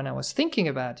upon when I was thinking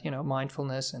about,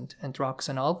 mindfulness and drugs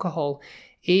and alcohol,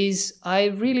 is I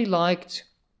really liked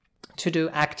to do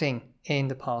acting in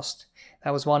the past.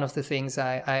 That was one of the things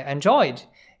I enjoyed,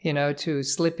 to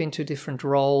slip into different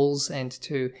roles and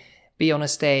to be on a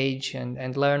stage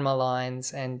and learn my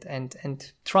lines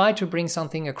and try to bring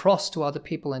something across to other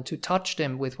people and to touch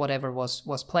them with whatever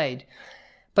was played.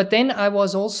 But then I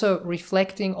was also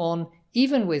reflecting on,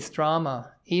 even with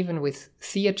drama, even with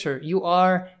theater, you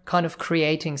are kind of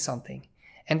creating something.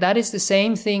 And that is the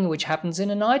same thing which happens in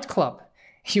a nightclub.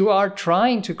 You are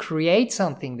trying to create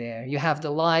something there. You have the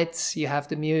lights, you have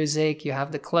the music, you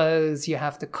have the clothes, you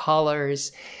have the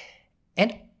colors.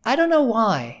 And I don't know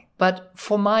why, but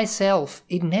for myself,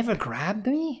 it never grabbed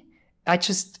me. I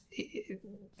just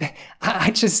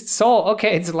saw,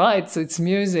 okay, it's lights, it's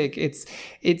music,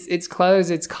 it's clothes,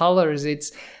 it's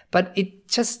colors, but it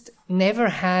just never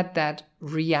had that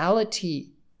reality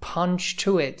punch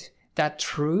to it that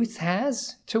truth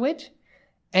has to it.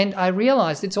 And I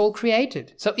realized it's all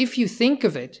created. So if you think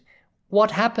of it,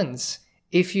 what happens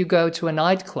if you go to a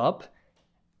nightclub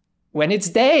when it's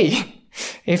day?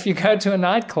 If you go to a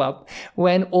nightclub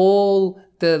when all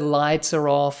the lights are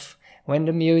off, when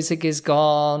the music is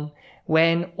gone,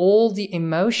 when all the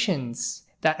emotions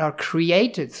that are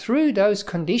created through those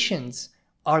conditions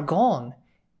are gone,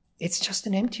 it's just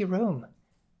an empty room.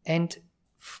 And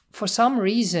for some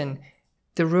reason,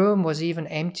 the room was even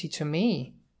empty to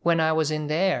me when I was in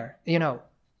there.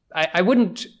 I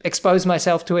wouldn't expose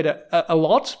myself to it a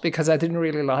lot because I didn't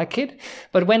really like it.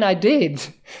 But when I did,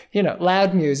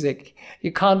 loud music,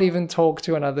 you can't even talk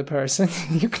to another person.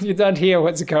 You don't hear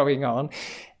what's going on.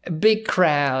 A big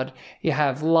crowd, you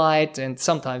have light and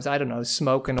sometimes, I don't know,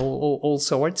 smoke and all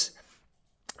sorts.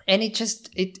 And it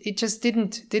just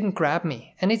didn't grab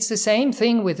me. And it's the same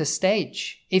thing with a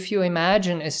stage. If you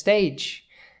imagine a stage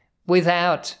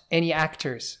without any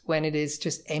actors, when it is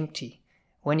just empty,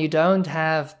 when you don't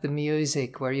have the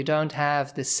music, where you don't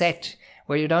have the set,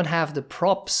 where you don't have the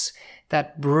props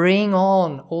that bring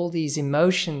on all these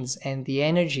emotions and the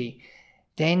energy,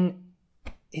 then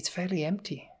it's fairly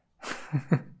empty.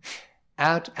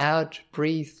 Out,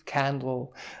 breathe,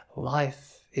 candle,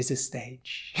 life is a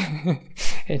stage.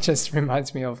 It just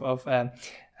reminds me of what's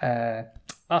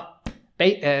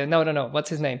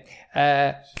his name?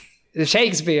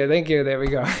 Shakespeare, thank you, there we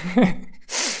go.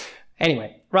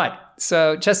 Anyway, right,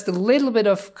 so just a little bit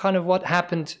of kind of what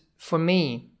happened for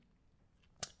me.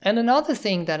 And another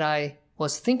thing that I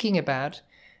was thinking about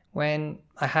when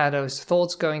I had those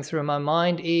thoughts going through my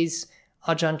mind is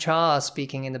Ajahn Chah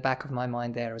speaking in the back of my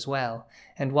mind there as well.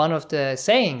 And one of the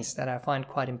sayings that I find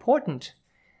quite important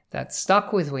that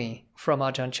stuck with me from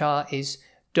Ajahn Chah is,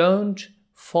 don't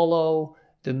follow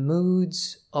the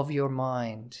moods of your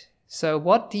mind. So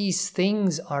what these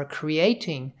things are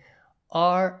creating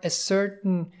are a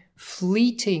certain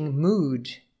fleeting mood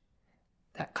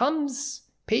that comes,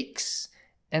 peaks,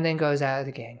 and then goes out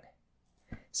again.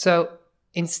 So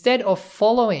instead of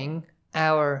following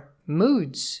our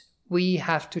moods, we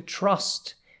have to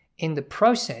trust in the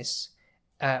process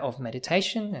of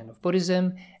meditation and of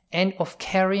Buddhism and of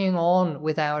carrying on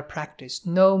with our practice,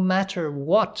 no matter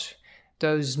what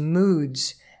those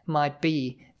moods might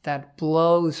be that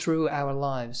blow through our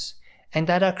lives and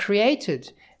that are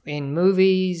created in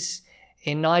movies,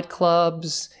 in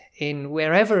nightclubs, in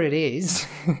wherever it is.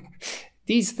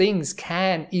 These things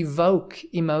can evoke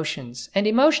emotions, and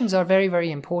emotions are very,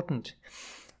 very important.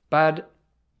 But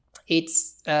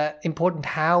it's important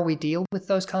how we deal with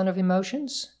those kind of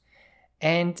emotions.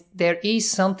 And there is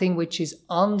something which is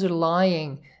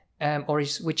underlying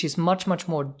which is much, much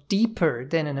more deeper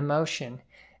than an emotion.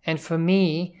 And for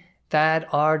me, that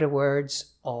are the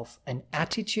words of an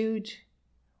attitude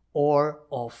or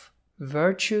of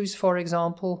virtues, for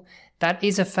example. That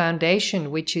is a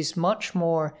foundation which is much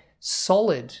more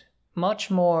solid,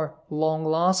 much more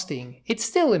long-lasting. It's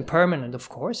still impermanent, of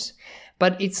course,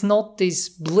 but it's not this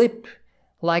blip,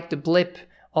 like the blip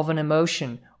of an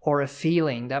emotion or a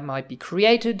feeling that might be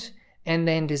created and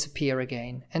then disappear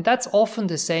again. And that's often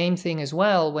the same thing as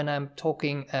well when I'm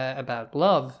talking about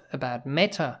love, about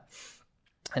metta.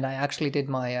 And I actually did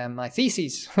my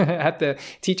thesis at the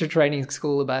teacher training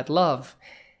school about love.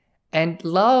 And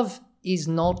love is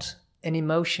not an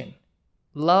emotion.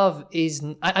 Love is,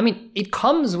 I mean, it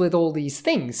comes with all these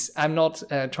things. I'm not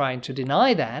trying to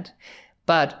deny that.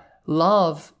 But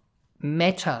love,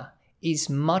 metta, is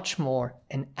much more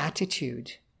an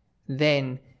attitude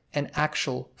than an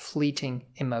actual fleeting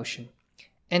emotion.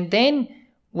 And then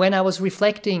when I was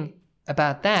reflecting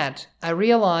about that, I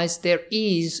realized there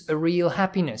is a real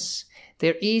happiness.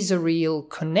 There is a real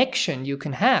connection you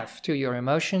can have to your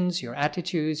emotions, your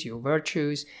attitudes, your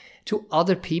virtues, to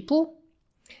other people.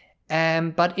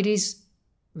 But it is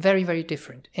very, very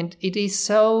different. And it is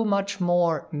so much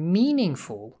more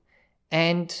meaningful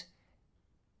and,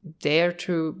 dare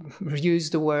to use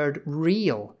the word,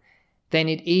 real, than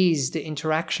it is the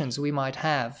interactions we might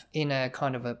have in a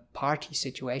kind of a party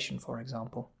situation, for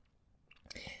example.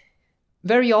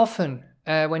 Very often,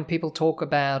 when people talk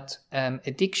about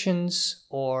addictions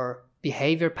or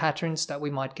behavior patterns that we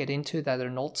might get into that are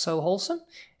not so wholesome,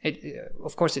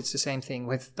 of course it's the same thing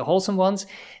with the wholesome ones,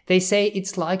 they say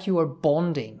it's like you are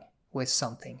bonding with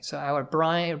something. So our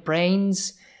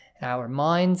brains, our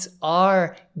minds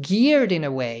are geared in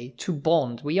a way to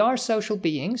bond. We are social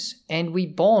beings and we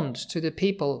bond to the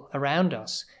people around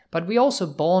us, but we also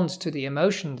bond to the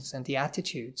emotions and the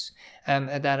attitudes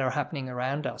that are happening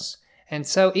around us. And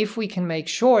so if we can make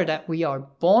sure that we are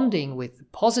bonding with the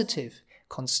positive,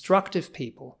 constructive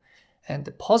people and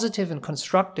the positive and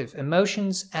constructive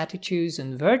emotions, attitudes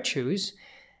and virtues,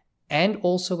 and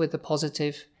also with the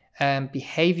positive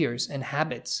behaviors and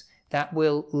habits that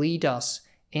will lead us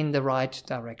in the right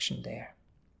direction there.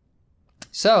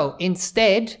 So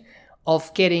instead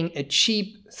of getting a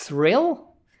cheap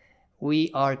thrill, we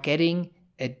are getting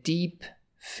a deep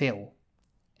fill.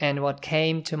 And what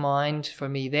came to mind for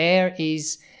me there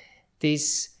is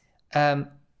this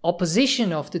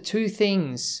opposition of the two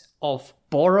things of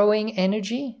borrowing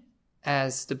energy,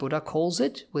 as the Buddha calls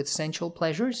it, with sensual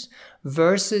pleasures,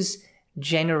 versus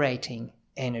generating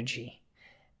energy.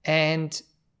 And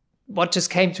what just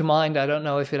came to mind, I don't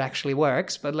know if it actually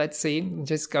works, but let's see,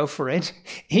 just go for it,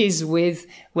 is with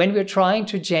when we're trying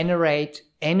to generate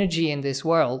energy in this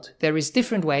world, there is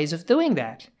different ways of doing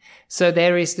that. So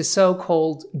there is the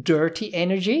so-called dirty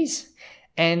energies,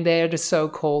 and they're the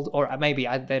so-called, or maybe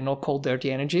they're not called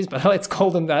dirty energies, but let's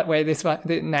call them that way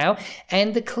now,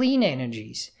 and the clean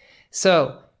energies.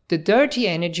 So the dirty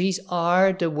energies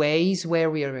are the ways where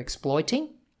we are exploiting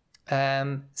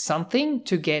something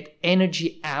to get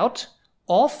energy out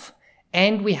of,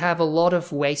 and we have a lot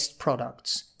of waste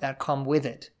products that come with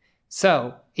it.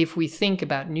 So if we think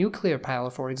about nuclear power,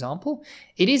 for example,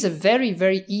 it is a very,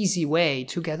 very easy way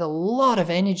to get a lot of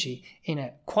energy in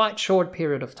a quite short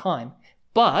period of time.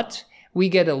 But we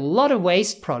get a lot of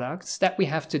waste products that we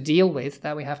have to deal with,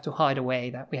 that we have to hide away,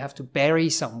 that we have to bury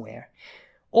somewhere.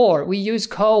 Or we use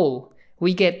coal.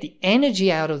 We get the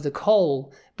energy out of the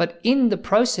coal, but in the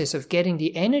process of getting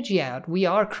the energy out, we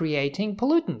are creating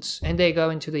pollutants, and they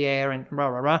go into the air and rah,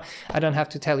 rah, rah. I don't have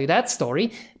to tell you that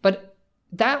story, but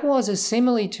that was a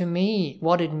simile to me,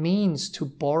 what it means to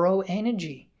borrow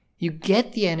energy. You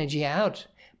get the energy out,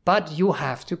 but you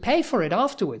have to pay for it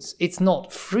afterwards. It's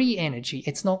not free energy.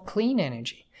 It's not clean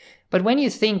energy. But when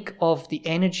you think of the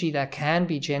energy that can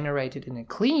be generated in a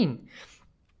clean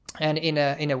and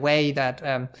in a way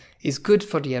that is good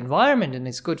for the environment and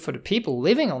is good for the people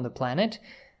living on the planet,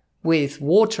 with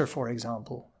water, for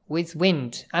example, with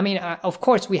wind. I mean, of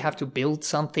course, we have to build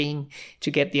something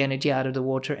to get the energy out of the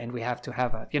water, and we have to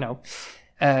have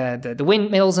the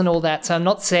windmills and all that. So I'm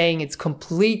not saying it's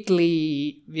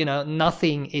completely,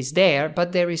 nothing is there,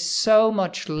 but there is so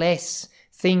much less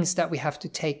things that we have to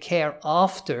take care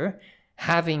after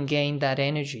having gained that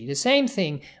energy. The same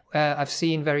thing, I've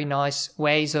seen very nice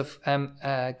ways of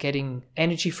getting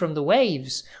energy from the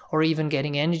waves, or even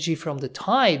getting energy from the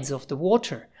tides of the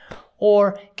water,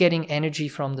 or getting energy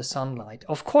from the sunlight.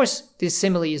 Of course, this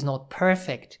simile is not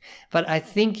perfect, but I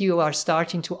think you are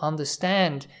starting to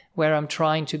understand where I'm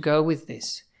trying to go with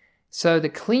this. So the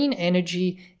clean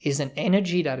energy is an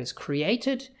energy that is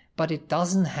created, but it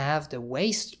doesn't have the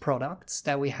waste products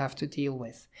that we have to deal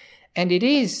with. And it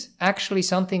is actually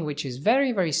something which is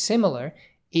very, very similar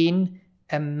in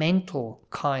a mental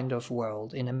kind of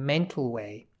world, in a mental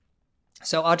way.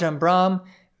 So Ajahn Brahm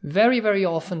very, very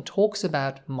often talks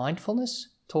about mindfulness,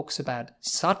 talks about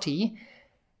sati,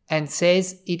 and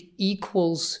says it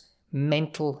equals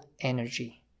mental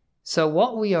energy. So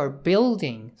what we are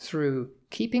building through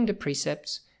keeping the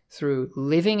precepts, through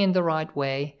living in the right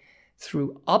way,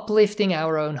 through uplifting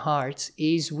our own hearts,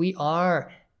 is we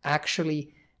are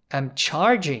actually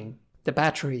charging the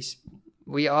batteries.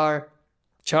 We are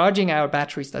charging our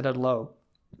batteries that are low.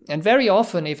 And very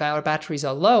often, if our batteries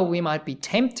are low, we might be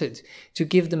tempted to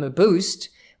give them a boost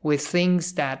with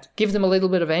things that give them a little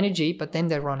bit of energy, but then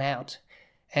they run out.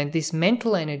 And this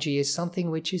mental energy is something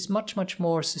which is much, much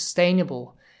more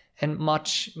sustainable and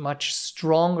much, much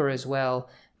stronger as well,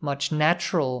 much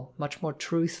natural, much more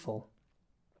truthful.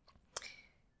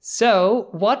 So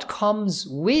what comes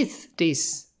with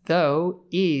this, though,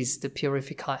 is the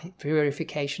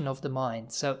purification of the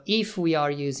mind. So if we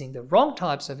are using the wrong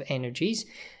types of energies,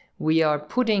 we are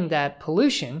putting that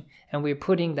pollution and we're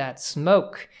putting that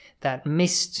smoke, that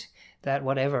mist, that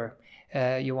whatever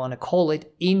you want to call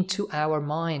it, into our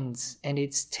minds, and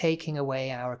it's taking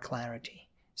away our clarity.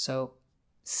 So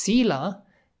Sila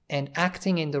and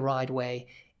acting in the right way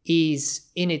is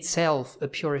in itself a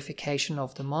purification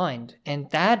of the mind, and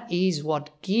that is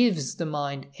what gives the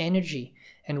mind energy.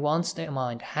 And once the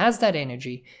mind has that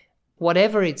energy,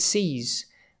 whatever it sees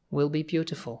will be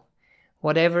beautiful.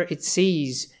 Whatever it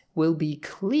sees will be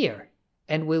clear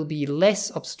and will be less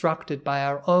obstructed by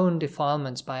our own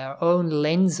defilements, by our own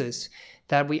lenses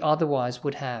that we otherwise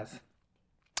would have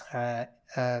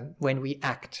when we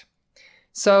act.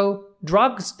 So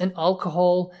drugs and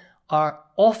alcohol are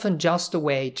often just a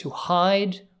way to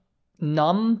hide,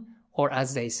 numb, or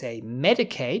as they say,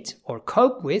 medicate or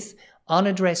cope with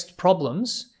unaddressed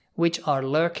problems which are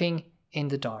lurking in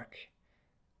the dark.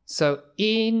 So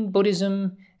in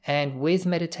Buddhism and with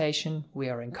meditation, we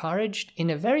are encouraged in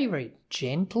a very, very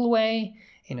gentle way,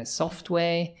 in a soft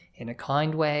way, in a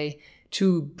kind way,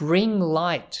 to bring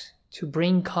light, to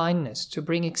bring kindness, to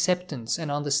bring acceptance and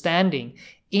understanding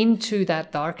into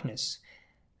that darkness.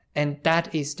 And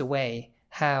that is the way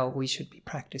how we should be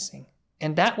practicing.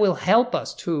 And that will help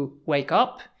us to wake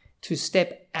up, to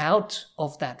step out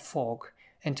of that fog,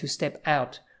 and to step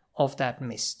out of that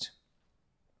mist.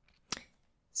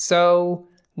 So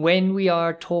when we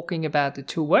are talking about the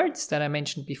two words that I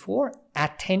mentioned before,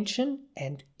 attention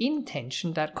and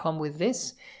intention that come with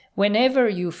this, whenever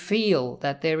you feel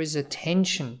that there is a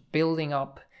tension building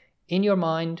up in your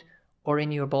mind or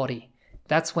in your body,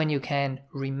 that's when you can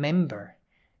remember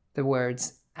the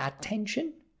words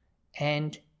attention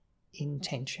and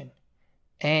intention.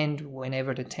 And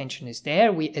whenever the tension is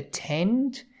there, we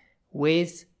attend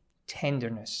with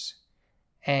tenderness.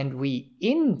 And we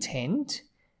intend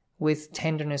with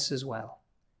tenderness as well.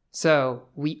 So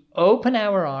we open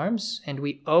our arms and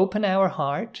we open our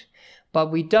heart,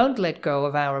 but we don't let go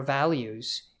of our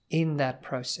values in that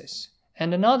process.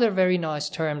 And another very nice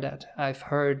term that I've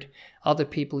heard other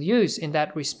people use in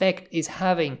that respect is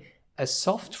having a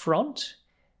soft front,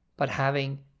 but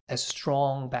having a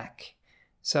strong back.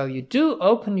 So you do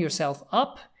open yourself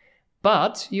up,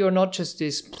 but you're not just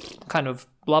this kind of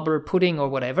blubber pudding or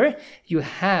whatever. You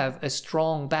have a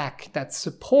strong back that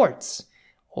supports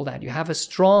all that. You have a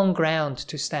strong ground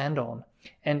to stand on.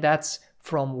 And that's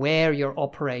from where you're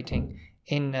operating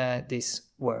in this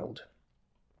world.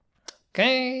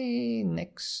 Okay,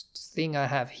 next thing I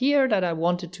have here that I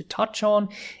wanted to touch on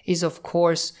is, of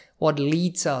course, what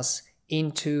leads us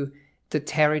into the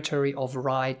territory of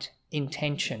right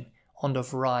intention and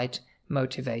of right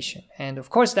motivation. And of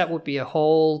course, that would be a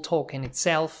whole talk in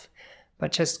itself.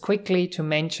 But just quickly to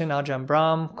mention, Ajahn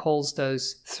Brahm calls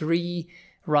those 3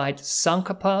 right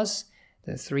sankappas,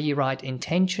 the 3 right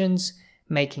intentions,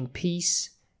 making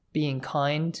peace, being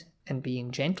kind, and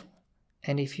being gentle.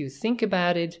 And if you think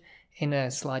about it in a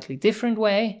slightly different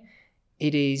way,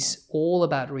 it is all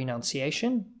about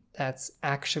renunciation. That's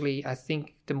actually, I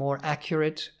think, the more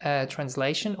accurate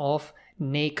translation of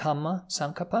nekamma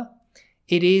sankappa.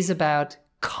 It is about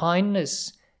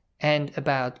kindness and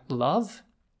about love,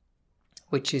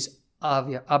 which is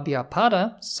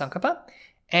abhyapada sankappa,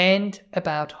 and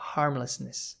about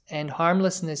harmlessness. And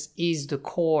harmlessness is the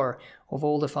core of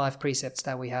all the 5 precepts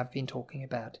that we have been talking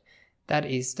about. That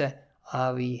is the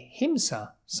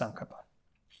avihimsa sankappa.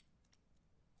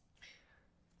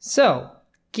 So,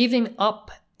 giving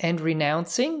up and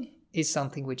renouncing is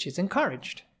something which is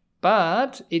encouraged.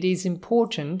 But it is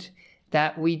important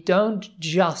that we don't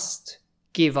just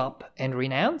give up and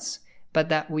renounce, but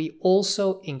that we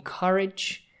also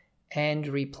encourage and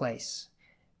replace.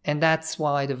 And that's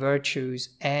why the virtues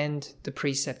and the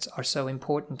precepts are so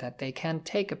important, that they can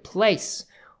take a place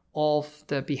of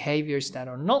the behaviors that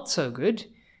are not so good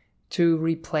to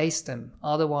replace them.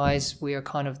 Otherwise, we are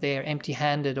kind of there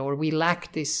empty-handed, or we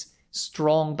lack this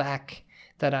strong back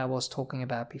that I was talking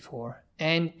about before.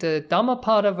 And the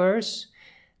Dhammapada verse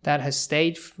that has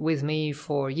stayed with me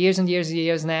for years and years and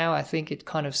years now, I think it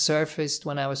kind of surfaced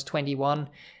when I was 21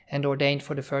 and ordained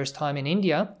for the first time in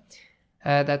India.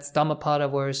 That's Dhammapada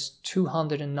verse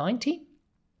 290.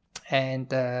 And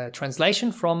the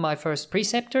translation from my first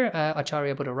preceptor,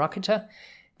 Acharya Buddharakkhita,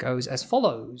 goes as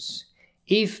follows.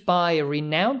 If by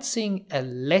renouncing a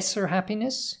lesser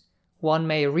happiness, one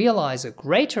may realize a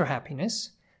greater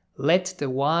happiness, let the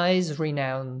wise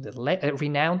renounce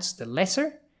the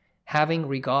lesser, having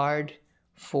regard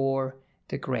for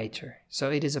the greater. So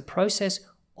it is a process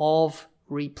of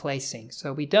replacing.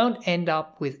 So we don't end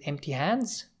up with empty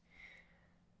hands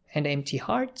and empty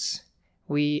hearts.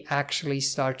 We actually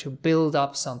start to build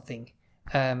up something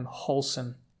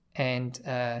wholesome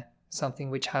and something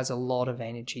which has a lot of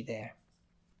energy there.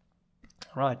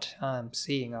 Right, I'm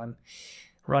seeing I'm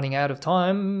running out of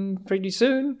time pretty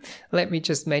soon. Let me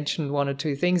just mention one or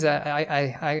two things.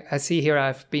 I see here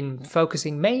I've been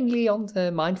focusing mainly on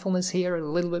the mindfulness here a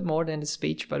little bit more than the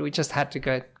speech, but we just had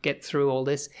to get through all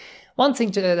this. One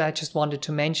thing that I just wanted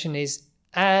to mention is,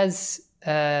 as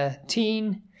a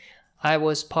teen, I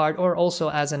was part, or also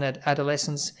as an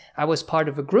adolescent, I was part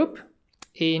of a group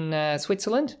in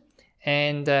Switzerland.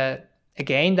 And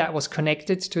again, that was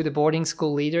connected to the boarding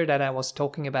school leader that I was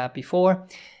talking about before.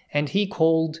 And he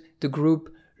called the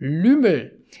group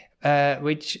Lümmel,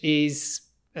 which is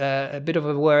a bit of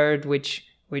a word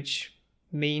which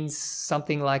means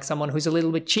something like someone who's a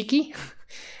little bit cheeky.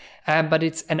 But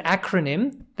it's an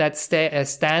acronym that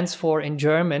stands for, in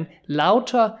German,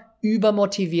 lauter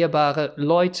übermotivierbare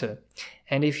Leute.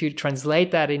 And if you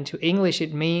translate that into English,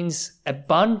 it means a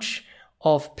bunch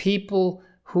of people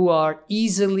who are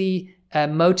easily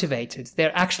motivated.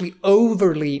 They're actually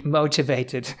overly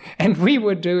motivated. And we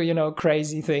would do,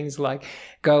 crazy things like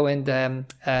go and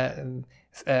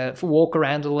walk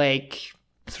around the lake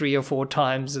 3 or 4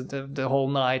 times the whole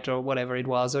night or whatever it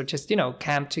was, or just,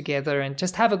 camp together and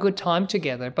just have a good time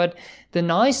together. But the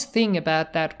nice thing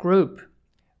about that group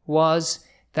was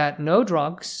that no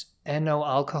drugs and no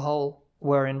alcohol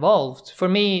were involved. For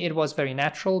me, it was very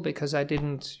natural because I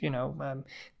didn't,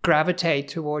 gravitate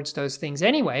towards those things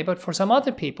anyway. But for some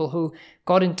other people who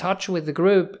got in touch with the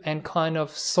group and kind of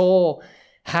saw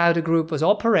how the group was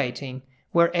operating,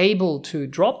 were able to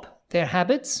drop their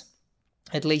habits,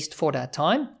 at least for that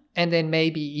time, and then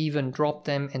maybe even drop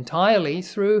them entirely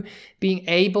through being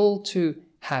able to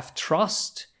have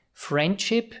trust,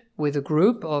 friendship with a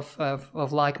group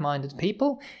of like-minded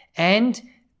people. And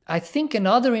I think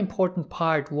another important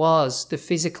part was the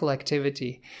physical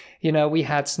activity. We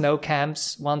had snow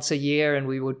camps once a year, and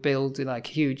we would build like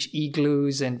huge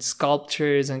igloos and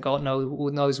sculptures and God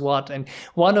knows what. And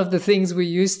one of the things we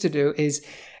used to do is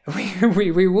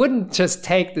we wouldn't just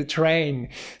take the train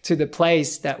to the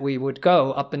place that we would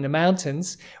go up in the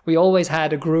mountains. We always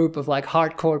had a group of like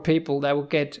hardcore people that would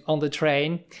get on the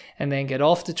train and then get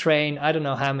off the train. I don't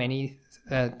know how many,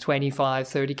 25,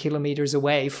 30 kilometers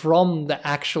away from the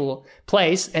actual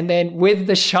place. And then with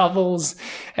the shovels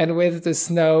and with the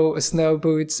snow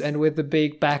boots and with the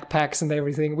big backpacks and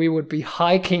everything, we would be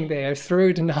hiking there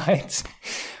through the night.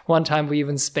 One time we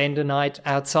even spent a night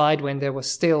outside when there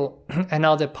was still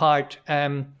another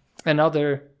person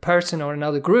or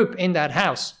another group in that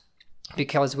house,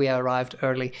 because we arrived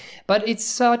early. But it's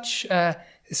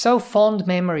so fond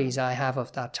memories I have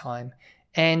of that time.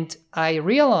 And I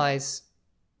realize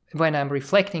when I'm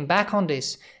reflecting back on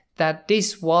this, that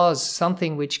this was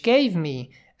something which gave me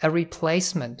a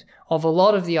replacement of a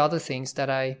lot of the other things that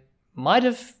I might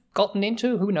have gotten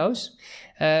into, who knows,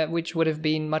 which would have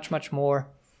been much, much more,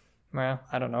 well,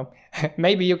 I don't know.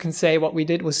 Maybe you can say what we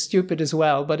did was stupid as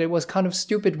well, but it was kind of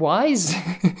stupid wise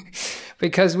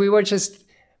because we were just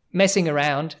messing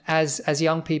around as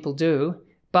young people do,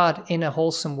 but in a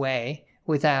wholesome way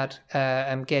without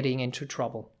getting into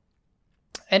trouble.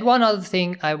 And one other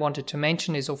thing I wanted to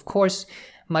mention is, of course,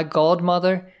 my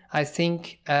godmother, I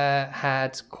think,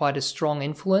 had quite a strong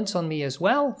influence on me as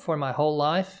well for my whole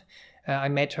life. I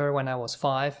met her when I was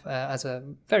 5 as a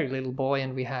very little boy,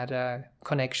 and we had a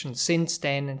connection since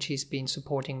then, and she's been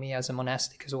supporting me as a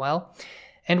monastic as well.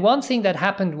 And one thing that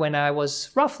happened when I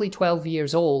was roughly 12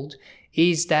 years old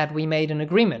is that we made an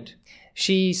agreement.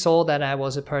 She saw that I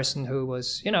was a person who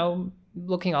was,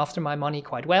 looking after my money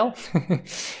quite well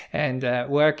and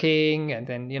working, and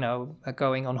then,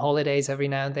 going on holidays every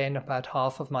now and then. About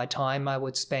half of my time I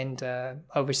would spend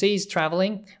overseas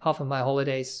traveling, half of my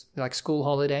holidays, like school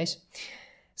holidays.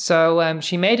 So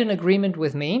she made an agreement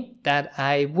with me that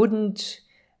I wouldn't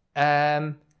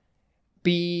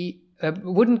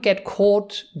get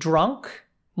caught drunk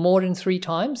more than 3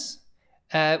 times,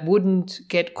 wouldn't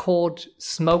get caught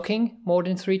smoking more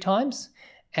than 3 times,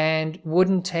 and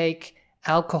wouldn't take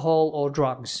alcohol or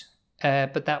drugs.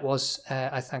 But that was,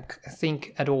 I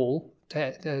think at all.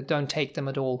 Don't take them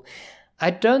at all. I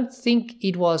don't think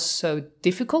it was so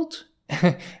difficult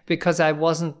because I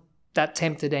wasn't that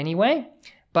tempted anyway,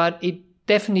 but it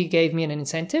definitely gave me an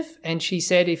incentive. And she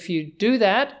said, if you do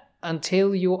that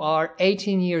until you are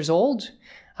 18 years old,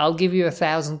 I'll give you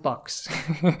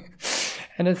 $1,000.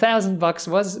 And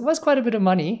 $1,000 was quite a bit of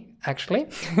money, actually.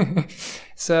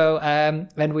 So,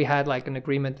 and we had like an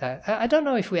agreement that, I don't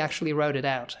know if we actually wrote it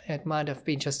out. It might have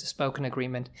been just a spoken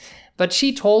agreement. But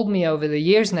she told me over the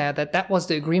years now that that was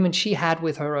the agreement she had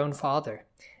with her own father.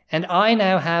 And I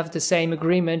now have the same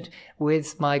agreement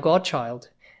with my godchild.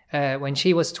 When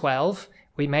she was 12,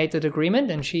 we made that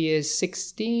agreement, and she is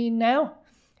 16 now.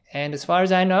 And as far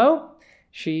as I know,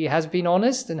 she has been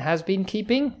honest and has been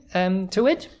keeping to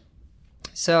it.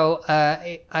 So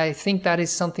I think that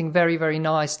is something very, very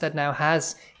nice that now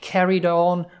has carried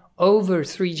on over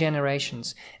 3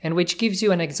 generations, and which gives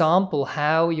you an example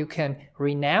how you can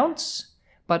renounce,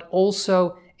 but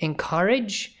also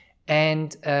encourage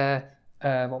and,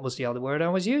 what was the other word I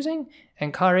was using?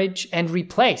 Encourage and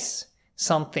replace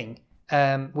something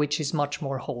which is much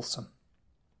more wholesome.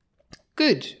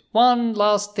 Good. One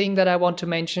last thing that I want to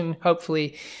mention,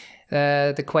 hopefully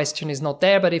the question is not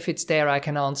there, but if it's there, I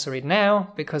can answer it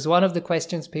now, because one of the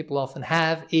questions people often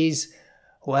have is,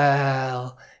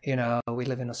 well, we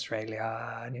live in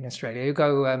Australia, and in Australia you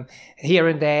go here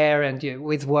and there and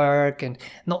with work and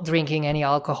not drinking any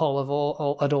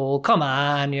alcohol at all. Come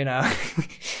on,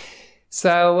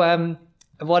 So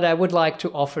what I would like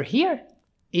to offer here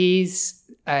is,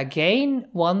 again,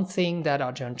 one thing that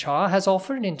Ajahn Chah has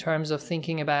offered in terms of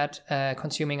thinking about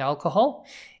consuming alcohol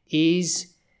is,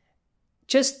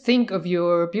 just think of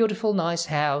your beautiful, nice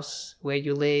house where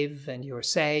you live and you're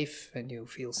safe and you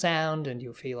feel sound and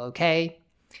you feel okay.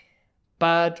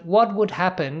 But what would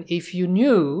happen if you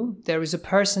knew there is a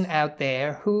person out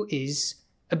there who is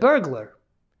a burglar?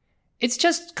 It's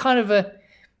just kind of a,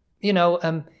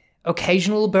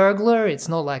 occasional burglar. It's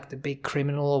not like the big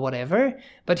criminal or whatever,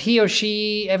 but he or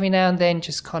she every now and then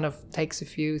just kind of takes a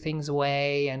few things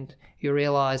away, and you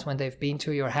realize when they've been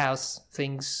to your house,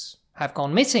 things have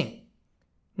gone missing.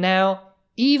 Now,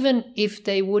 even if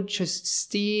they would just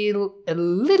steal a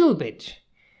little bit,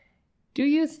 do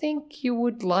you think you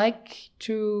would like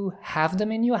to have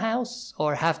them in your house,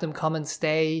 or have them come and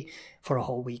stay for a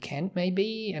whole weekend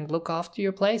maybe and look after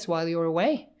your place while you're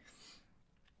away?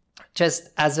 Just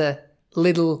as a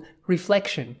little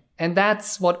reflection. And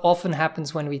that's what often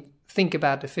happens when we think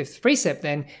about the 5th precept.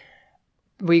 Then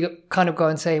we kind of go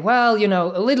and say, well,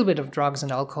 a little bit of drugs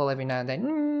and alcohol every now and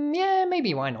then, yeah,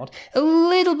 maybe, why not? A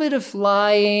little bit of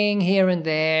lying here and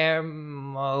there,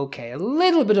 okay. A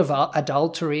little bit of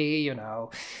adultery, a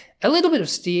little bit of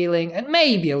stealing, and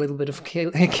maybe a little bit of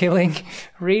killing.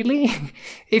 Really?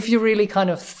 If you really kind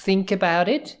of think about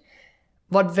it,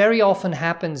 what very often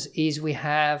happens is we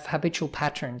have habitual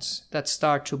patterns that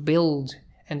start to build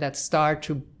and that start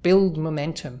to build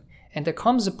momentum. And there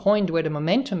comes a point where the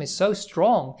momentum is so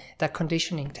strong that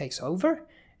conditioning takes over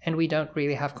and we don't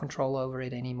really have control over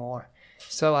it anymore.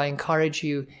 So I encourage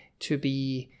you to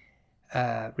be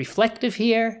reflective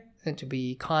here, and to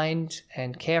be kind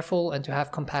and careful, and to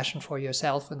have compassion for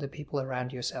yourself and the people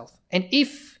around yourself. And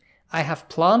if I have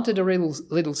planted a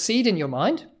little seed in your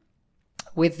mind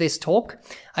with this talk,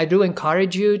 I do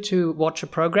encourage you to watch a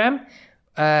program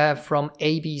from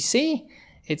ABC.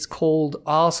 It's called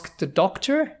Ask the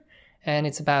Doctor, and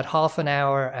it's about half an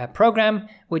hour program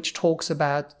which talks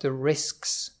about the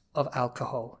risks of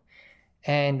alcohol.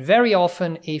 And very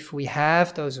often, if we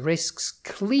have those risks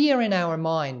clear in our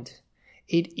mind,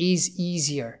 it is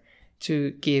easier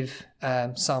to give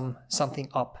something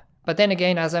up. But then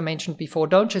again, as I mentioned before,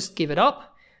 don't just give it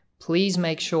up. Please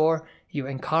make sure you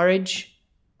encourage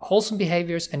wholesome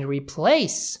behaviors and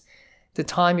replace the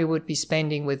time you would be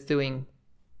spending with doing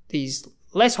these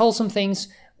less wholesome things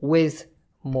with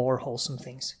more wholesome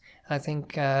things. I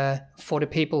think for the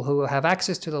people who have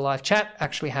access to the live chat,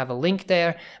 actually have a link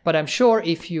there. But I'm sure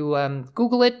if you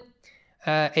Google it,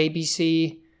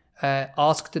 ABC,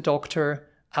 Ask the Doctor,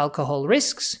 alcohol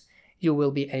risks, you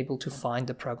will be able to find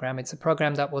the program. It's a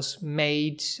program that was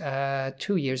made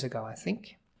 2 years ago, I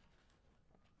think.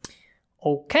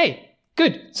 Okay,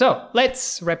 good. So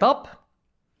let's wrap up.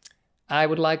 I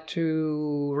would like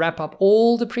to wrap up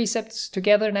all the precepts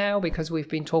together now, because we've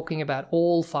been talking about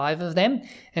all 5 of them.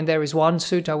 And there is one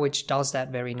sutta which does that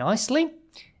very nicely.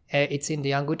 It's in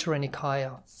the Anguttara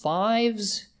Nikaya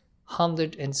 5's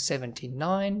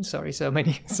 179. Sorry, so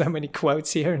many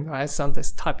quotes here, and I am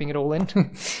just typing it all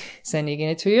in, sending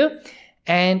it to you.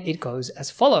 And it goes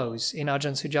as follows in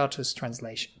Ajahn Sujata's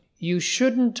translation. You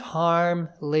shouldn't harm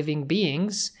living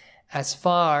beings as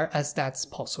far as that's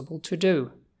possible to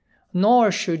do, nor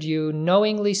should you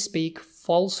knowingly speak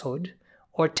falsehood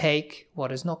or take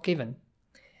what is not given.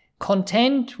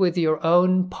 Content with your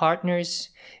own partners,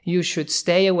 you should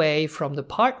stay away from the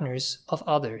partners of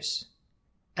others.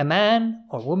 A man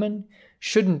or woman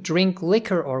shouldn't drink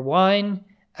liquor or wine,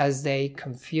 as they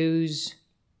confuse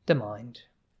the mind.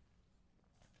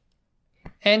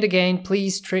 And again,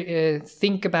 please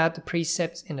think about the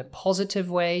precepts in a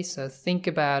positive way. So think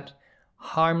about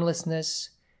harmlessness,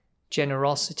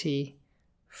 generosity,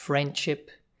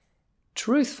 friendship,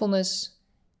 truthfulness,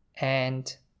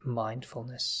 and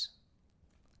mindfulness.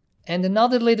 And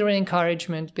another little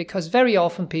encouragement, because very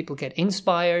often people get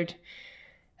inspired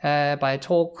by a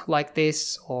talk like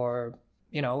this, or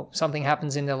something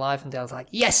happens in their life and they're like,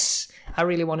 yes, I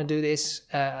really want to do this,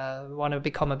 want to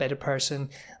become a better person,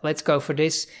 let's go for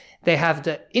this. They have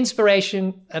the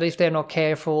inspiration, and if they're not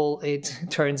careful, it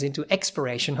turns into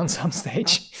expiration on some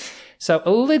stage. So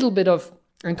a little bit of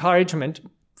encouragement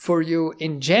for you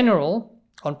in general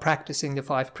on practicing the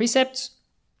 5 precepts.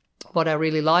 What I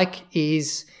really like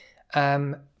is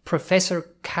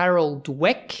Professor Carol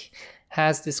Dweck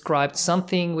has described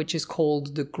something which is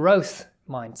called the growth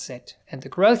mindset. And the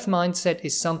growth mindset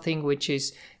is something which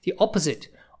is the opposite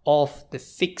of the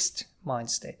fixed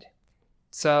mindset.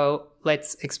 So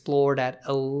let's explore that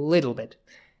a little bit.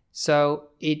 So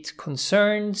it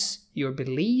concerns your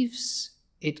beliefs,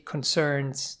 it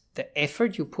concerns the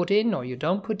effort you put in or you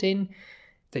don't put in,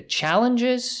 the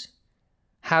challenges,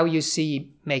 how you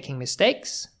see making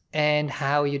mistakes, and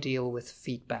how you deal with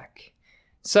feedback.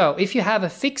 So if you have a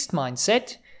fixed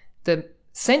mindset, the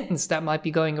sentence that might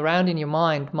be going around in your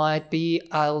mind might be,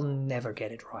 I'll never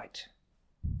get it right.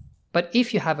 But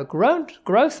if you have a growth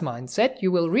mindset,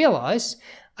 you will realize,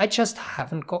 I just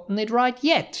haven't gotten it right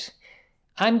yet.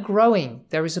 I'm growing.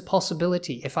 There is a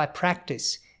possibility, if I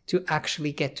practice, to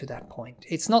actually get to that point.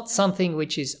 It's not something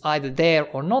which is either there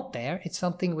or not there. It's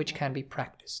something which can be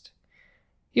practiced.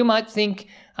 You might think,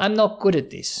 I'm not good at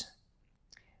this.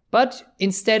 But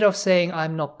instead of saying,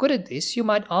 I'm not good at this, you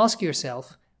might ask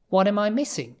yourself, what am I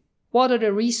missing? What are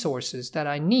the resources that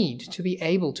I need to be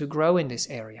able to grow in this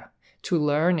area, to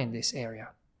learn in this area?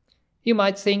 You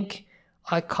might think,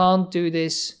 I can't do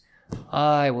this,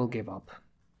 I will give up.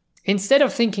 Instead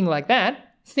of thinking like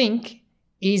that, think,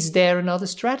 is there another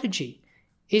strategy?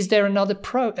 Is there another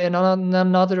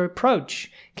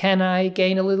approach? Can I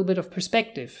gain a little bit of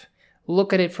perspective?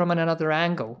 Look at it from another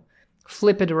angle.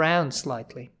 Flip it around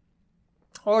slightly.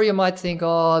 Or you might think,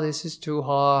 oh, this is too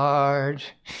hard.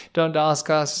 Don't ask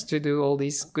us to do all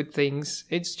these good things.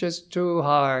 It's just too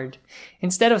hard.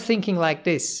 Instead of thinking like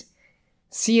this,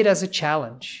 see it as a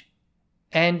challenge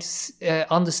and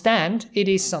understand it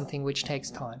is something which takes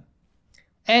time.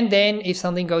 And then if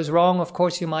something goes wrong, of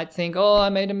course, you might think, oh, I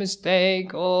made a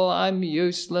mistake. Oh, I'm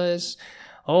useless.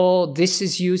 Oh, this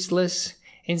is useless.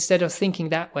 Instead of thinking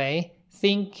that way,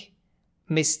 think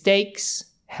mistakes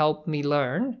help me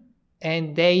learn.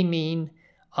 And they mean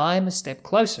I'm a step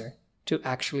closer to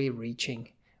actually reaching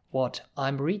what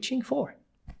I'm reaching for.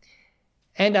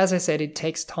 And as I said, it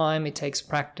takes time, it takes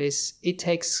practice, it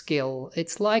takes skill.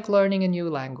 It's like learning a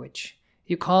new language.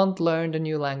 You can't learn the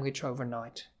new language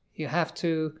overnight. You have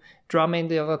to drum in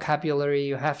the vocabulary,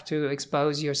 you have to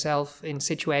expose yourself in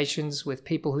situations with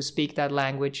people who speak that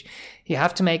language. You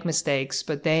have to make mistakes,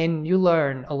 but then you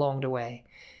learn along the way.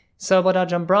 So what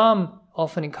Ajahn Brahm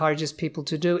often encourages people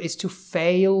to do is to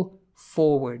fail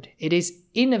forward. It is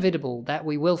inevitable that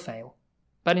we will fail.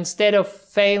 But instead of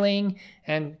failing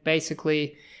and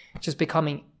basically just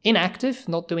becoming inactive,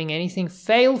 not doing anything,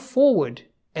 fail forward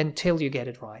until you get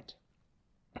it right.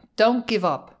 Don't give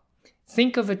up.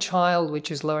 Think of a child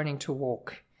which is learning to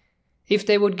walk. If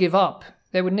they would give up,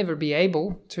 they would never be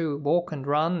able to walk and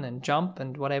run and jump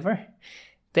and whatever.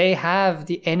 They have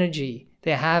the energy,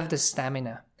 they have the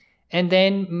stamina. And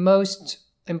then most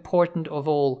important of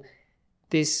all,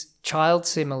 this child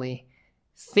simile,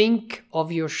 think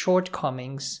of your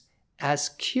shortcomings as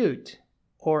cute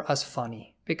or as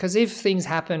funny. Because if things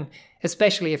happen,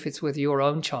 especially if it's with your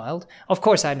own child, of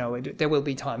course I know there will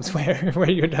be times where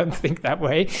you don't think that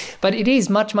way, but it is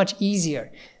much, much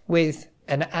easier with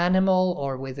an animal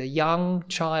or with a young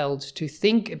child to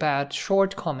think about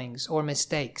shortcomings or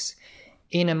mistakes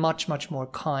in a much, much more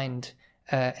kind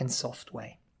and soft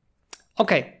way.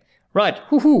 Okay, right,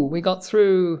 we got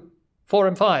through 4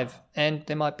 and 5, and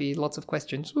there might be lots of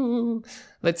questions.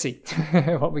 Let's see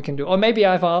what we can do. Or maybe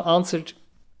I've answered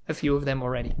a few of them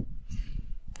already.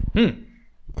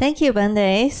 Thank you,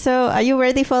 Bhante. So are you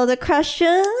ready for the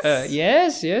questions?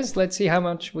 Yes. Let's see how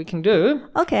much we can do.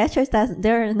 Okay, actually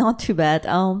they're not too bad.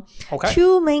 Okay.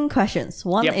 2 main questions.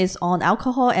 One Yep. is on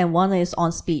alcohol and one is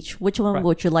on speech. Which one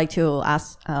would you like to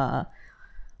ask?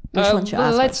 Which one should I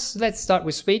ask first? Let's start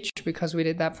with speech because we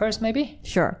did that first, maybe?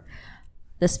 Sure.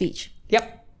 The speech.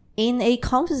 Yep. In a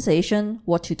conversation,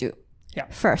 what to do? Yeah.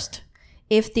 First,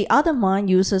 if the other mind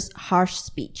uses harsh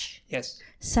speech. Yes.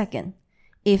 Second,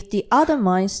 if the other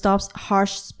mind stops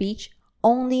harsh speech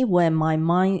only when my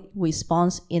mind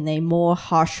responds in a more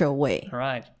harsher way.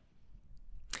 Right.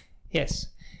 Yes.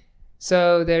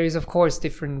 So there is, of course,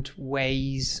 different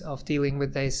ways of dealing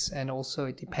with this, and also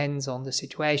it depends on the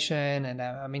situation and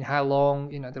I mean how long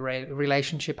the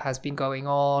relationship has been going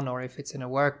on, or if it's in a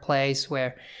workplace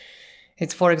where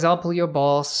it's, for example, your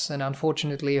boss, and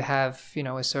unfortunately you have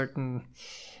a certain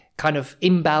kind of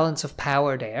imbalance of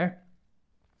power there.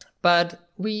 But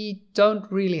we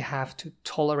don't really have to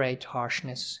tolerate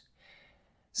harshness.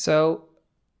 So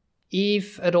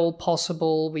if at all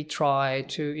possible, we try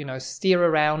to, steer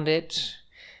around it,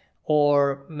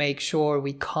 or make sure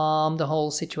we calm the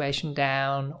whole situation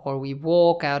down, or we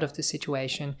walk out of the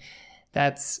situation.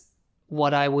 That's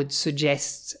what I would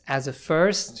suggest as a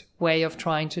first way of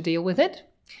trying to deal with it.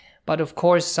 But of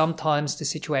course, sometimes the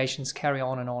situations carry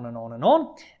on and on and on and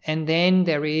on. And then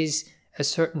there is a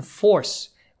certain force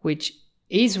which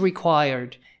is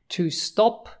required to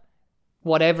stop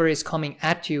whatever is coming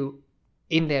at you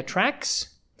in their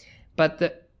tracks. But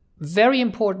the very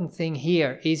important thing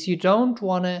here is you don't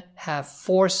want to have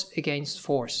force against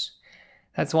force.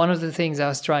 That's one of the things I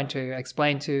was trying to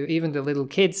explain to even the little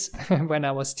kids when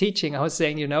I was teaching. I was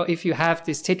saying, if you have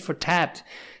this tit for tat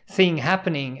thing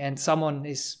happening and someone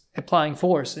is applying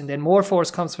force and then more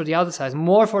force comes for the other side,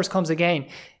 more force comes again,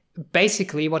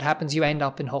 basically what happens, you end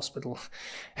up in hospital.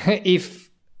 If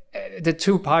the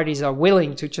two parties are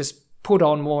willing to just put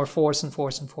on more force and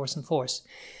force and force and force.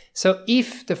 So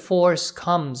if the force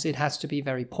comes, it has to be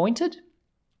very pointed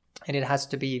and it has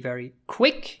to be very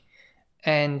quick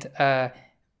and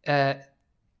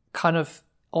kind of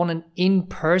on an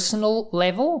impersonal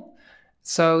level,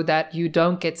 so that you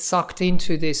don't get sucked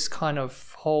into this kind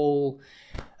of whole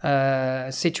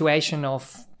situation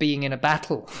of being in a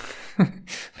battle.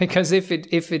 Because if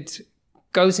it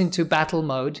goes into battle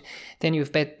mode, then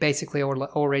you've basically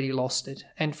already lost it.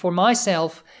 And for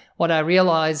myself, what I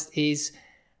realized is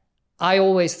I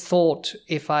always thought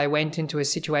if I went into a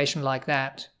situation like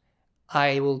that,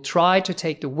 I will try to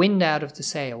take the wind out of the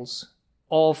sails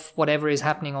of whatever is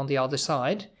happening on the other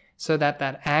side, so that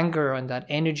that anger and that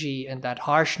energy and that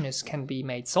harshness can be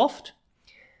made soft.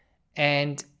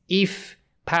 And if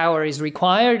power is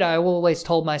required, I always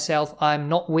told myself I'm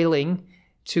not willing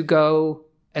to go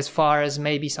as far as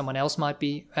maybe someone else might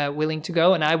be willing to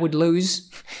go, and I would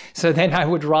lose. So then I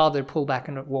would rather pull back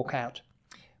and walk out.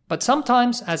 But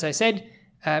sometimes, as I said,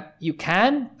 you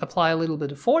can apply a little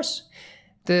bit of force.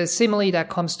 The simile that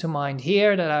comes to mind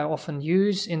here that I often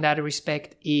use in that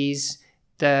respect is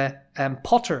the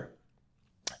potter.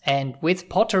 And with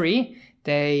pottery,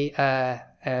 they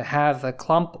have a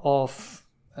clump of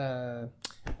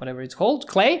whatever it's called,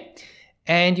 clay,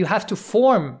 and you have to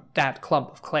form that clump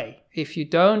of clay. If you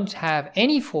don't have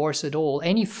any force at all,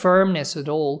 any firmness at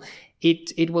all,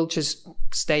 it will just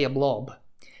stay a blob.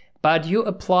 But you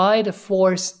apply the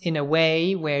force in a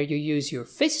way where you use your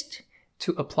fist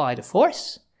to apply the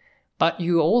force, but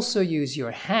you also use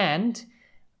your hand,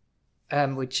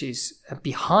 which is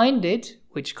behind it,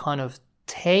 which kind of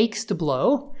takes the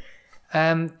blow,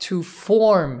 to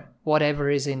form whatever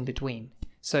is in between.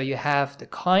 So you have the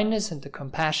kindness and the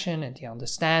compassion and the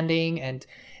understanding, and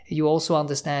you also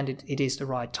understand it is the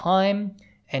right time,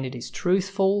 and it is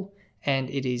truthful, and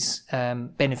it is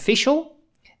beneficial.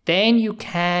 Then you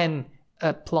can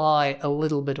apply a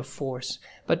little bit of force.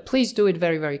 But please do it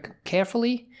very, very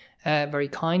carefully, very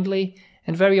kindly.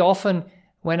 And very often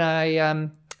when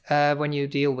when you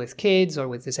deal with kids or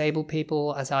with disabled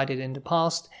people, as I did in the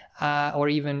past, or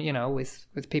even,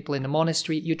 with people in the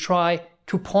monastery, you try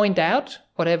to point out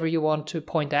whatever you want to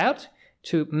point out,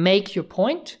 to make your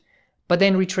point, but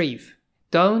then retrieve.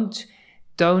 Don't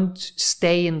don't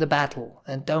stay in the battle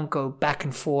and don't go back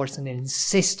and forth and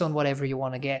insist on whatever you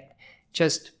want to get.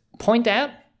 Just point out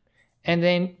and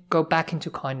then go back into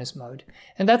kindness mode.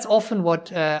 And that's often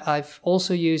what I've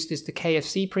also used is the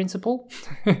KFC principle,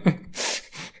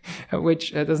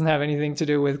 which doesn't have anything to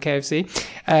do with KFC.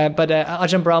 But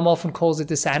Ajahn Brahm often calls it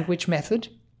the sandwich method.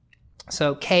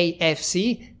 So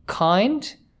KFC,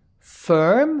 kind,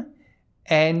 firm,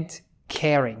 and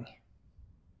caring.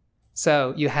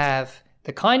 So you have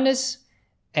the kindness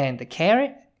and the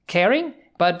caring,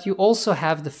 but you also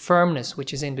have the firmness,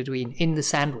 which is in between, in the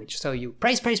sandwich. So you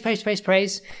praise, praise, praise, praise,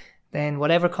 praise. Then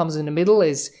whatever comes in the middle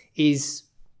is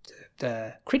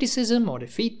the criticism or the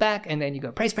feedback. And then you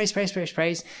go praise, praise, praise, praise,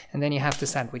 praise. And then you have the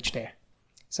sandwich there.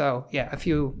 So yeah, a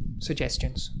few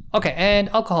suggestions. Okay, and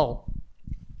alcohol.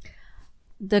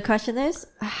 The question is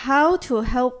how to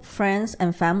help friends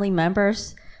and family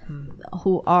members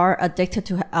who are addicted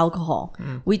to alcohol.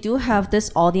 We do have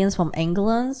this audience from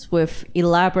England with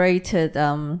elaborated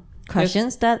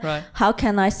questions how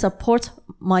can I support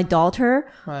my daughter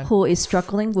who is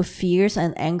struggling with fears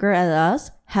and anger at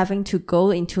us, having to go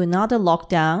into another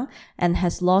lockdown and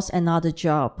has lost another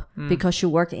job because she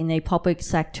worked in a public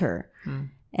sector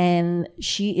and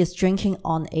she is drinking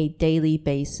on a daily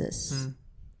basis.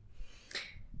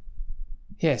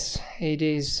 Yes, it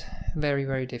is very,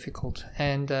 very difficult.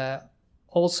 And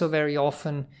also very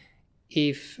often,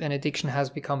 if an addiction has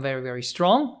become very, very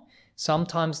strong,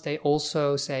 sometimes they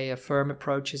also say a firm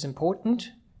approach is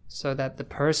important so that the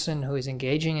person who is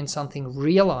engaging in something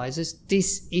realizes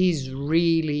this is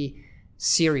really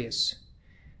serious.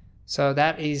 So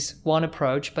that is one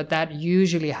approach, but that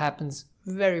usually happens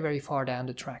very, very far down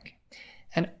the track.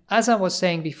 And as I was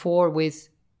saying before with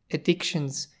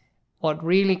addictions, what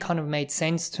really kind of made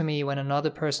sense to me when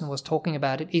another person was talking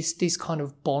about it is this kind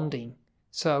of bonding.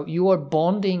 So you are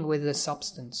bonding with a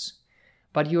substance,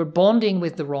 but you're bonding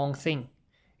with the wrong thing.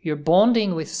 You're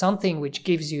bonding with something which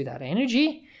gives you that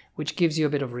energy, which gives you a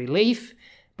bit of relief,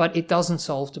 but it doesn't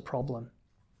solve the problem.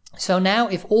 So now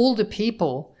if all the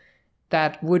people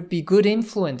that would be good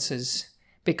influences,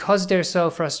 because they're so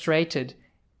frustrated,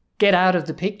 get out of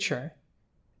the picture,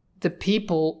 the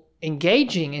people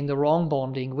engaging in the wrong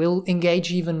bonding will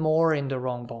engage even more in the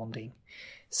wrong bonding.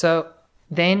 So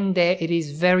then it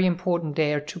is very important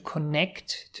there to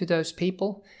connect to those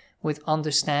people with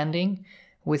understanding,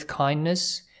 with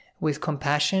kindness, with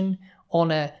compassion, on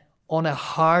a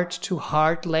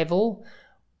heart-to-heart level,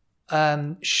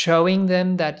 showing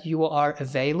them that you are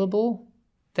available,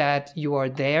 that you are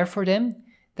there for them,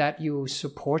 that you're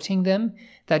supporting them,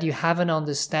 that you have an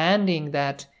understanding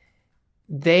that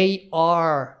they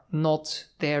are not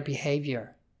their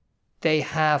behavior. They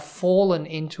have fallen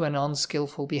into an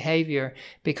unskillful behavior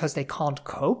because they can't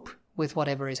cope with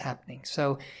whatever is happening.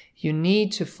 So you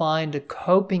need to find a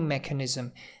coping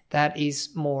mechanism that is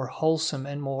more wholesome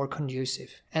and more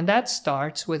conducive. And that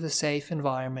starts with a safe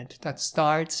environment. That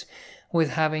starts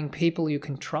with having people you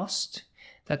can trust.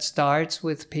 That starts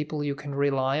with people you can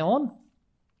rely on.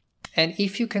 And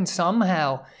if you can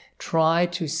somehow try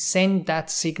to send that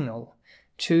signal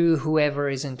to whoever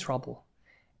is in trouble,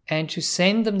 and to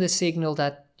send them the signal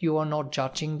that you are not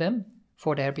judging them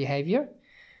for their behavior.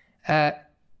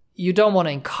 You don't want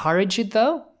to encourage it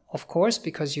though, of course,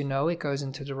 because you know it goes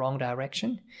into the wrong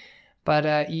direction.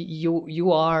 But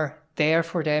you are there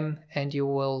for them and you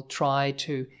will try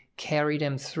to carry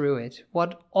them through it.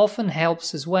 What often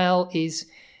helps as well is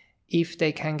if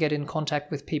they can get in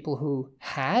contact with people who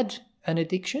had an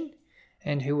addiction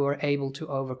and who were able to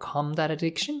overcome that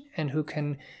addiction and who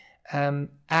can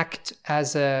act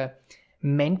as a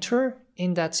mentor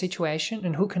in that situation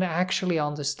and who can actually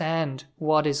understand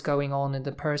what is going on in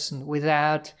the person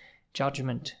without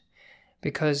judgment.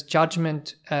 Because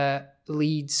judgment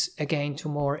leads again to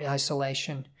more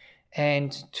isolation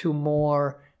and to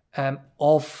more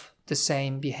of the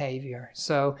same behavior.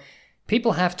 So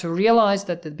people have to realize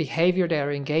that the behavior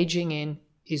they're engaging in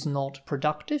is not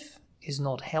productive, is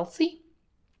not healthy,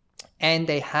 and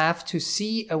they have to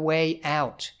see a way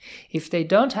out. If they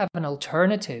don't have an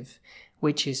alternative,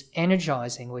 which is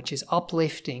energizing, which is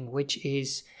uplifting, which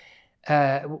is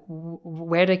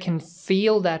where they can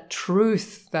feel that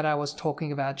truth that I was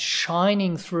talking about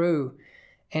shining through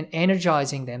and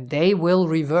energizing them, they will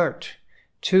revert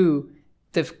to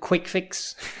the quick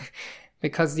fix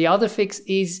because the other fix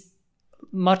is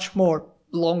much more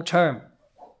long-term.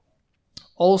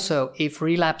 Also, if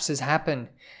relapses happen,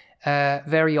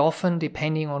 very often,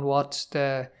 depending on what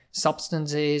the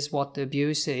substance is, what the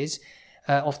abuse is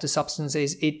of the substance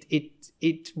is,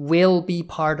 it will be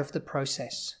part of the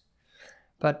process.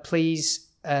 But please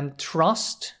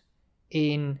trust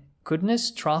in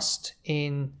goodness, trust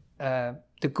in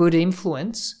the good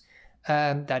influence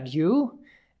that you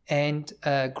and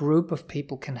a group of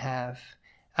people can have.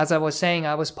 As I was saying,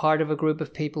 I was part of a group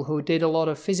of people who did a lot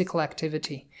of physical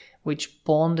activity, which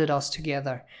bonded us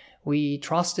together. We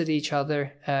trusted each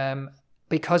other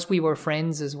because we were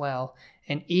friends as well.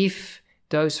 And if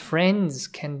those friends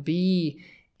can be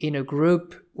in a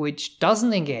group which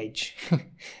doesn't engage,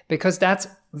 because that's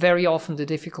very often the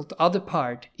difficult other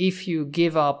part. If you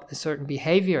give up a certain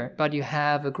behavior, but you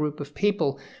have a group of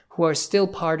people who are still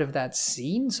part of that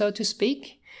scene, so to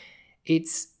speak,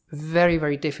 it's very,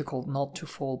 very difficult not to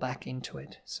fall back into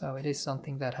it. So it is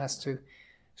something that has to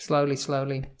slowly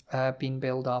being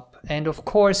built up. And of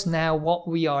course, now what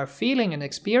we are feeling and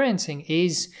experiencing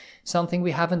is something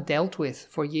we haven't dealt with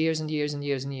for years and years and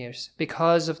years and years,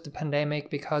 because of the pandemic,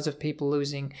 because of people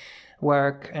losing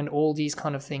work and all these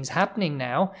kind of things happening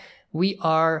now. We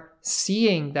are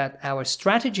seeing that our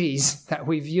strategies that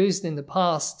we've used in the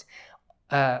past,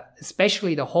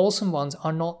 especially the wholesome ones,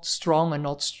 are not strong and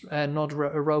not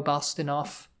robust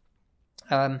enough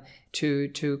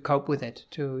to cope with it,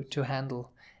 to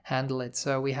handle it.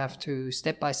 So we have to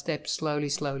step by step,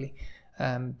 slowly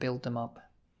build them up.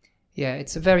 Yeah,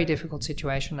 it's a very difficult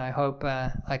situation. I hope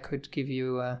I could give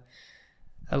you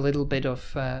a little bit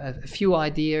of a few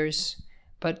ideas,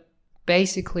 but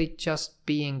basically just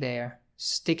being there,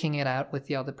 sticking it out with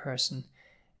the other person,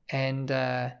 and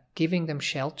giving them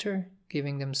shelter,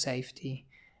 giving them safety,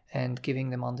 and giving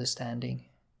them understanding,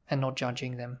 and not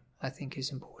judging them, I think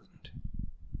is important.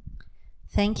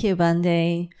 Thank you,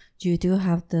 Bhante. You do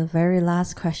have the very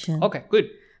last question. Okay, good.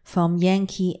 From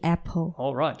Yankee Apple.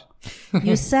 All right.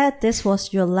 You said this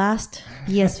was your last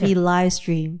BSV live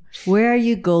stream. Where are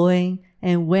you going?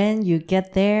 And when you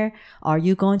get there, are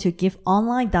you going to give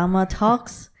online Dhamma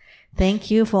talks?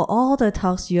 Thank you for all the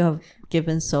talks you have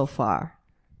given so far.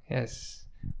 Yes.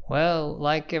 Well,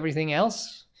 like everything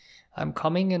else, I'm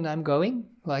coming and I'm going,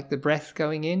 like the breath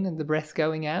going in and the breath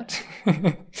going out.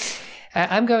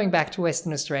 I'm going back to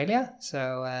Western Australia,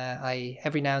 so I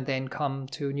every now and then come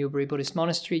to Newbury Buddhist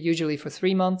Monastery, usually for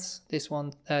 3 months. This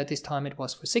time it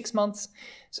was for 6 months.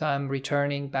 So I'm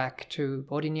returning back to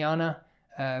Bodhidhaja,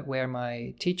 where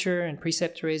my teacher and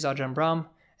preceptor is Ajahn Brahm,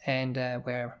 and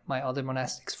where my other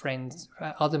monastic friends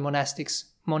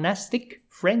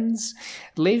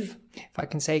live, if I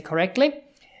can say correctly.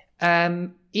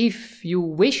 If you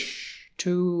wish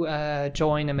to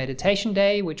join a meditation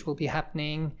day, which will be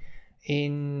happening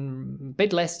in a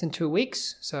bit less than 2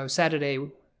 weeks, so Friday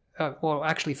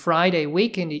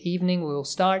week in the evening we'll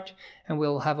start, and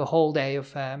we'll have a whole day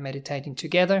of meditating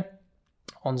together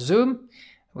on Zoom.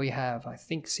 We have, I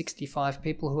think, 65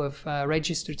 people who have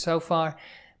registered so far,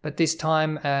 but this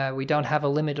time we don't have a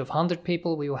limit of 100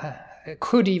 people. We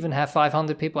could even have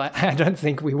 500 people. I don't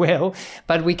think we will,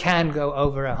 but we can go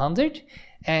over 100,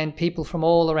 and people from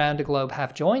all around the globe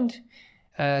have joined.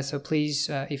 So please,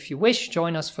 if you wish,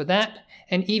 join us for that.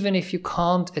 And even if you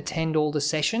can't attend all the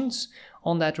sessions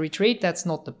on that retreat, that's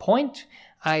not the point.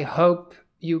 I hope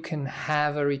you can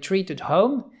have a retreat at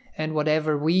home, and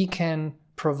whatever we can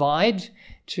provide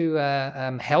to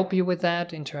help you with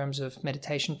that in terms of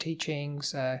meditation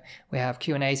teachings. We have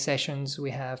Q&A sessions,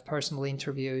 we have personal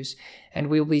interviews, and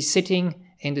we'll be sitting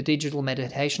in the digital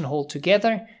meditation hall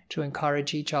together to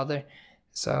encourage each other.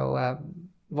 So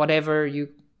whatever you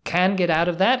can get out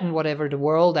of that, and whatever the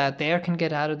world out there can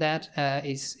get out of that,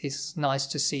 is nice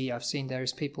to see. I've seen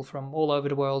there's people from all over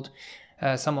the world,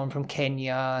 someone from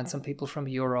Kenya and some people from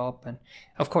Europe, and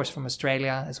of course from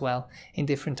Australia as well, in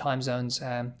different time zones,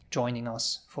 joining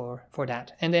us for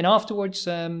that. And then afterwards,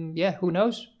 who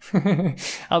knows?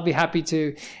 I'll be happy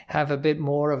to have a bit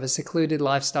more of a secluded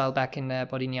lifestyle back in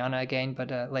Bodhidhaja again, but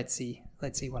let's see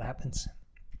what happens.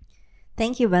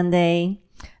 Thank you, Bhante.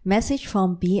 Message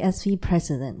from BSV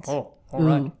President. Oh, all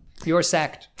right. You're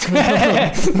sacked. No.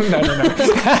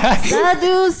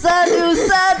 Sadhu, sadhu,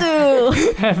 sadhu.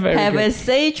 Have a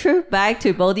safe trip back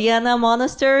to Bodhidhaja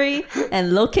Monastery,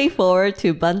 and looking forward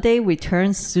to Bhante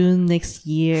return soon next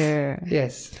year.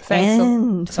 Yes.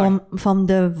 Thanks. And from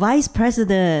the Vice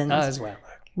President. As well.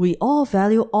 We all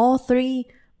value all three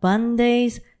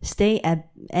Bhante's stay at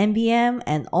MBM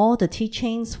and all the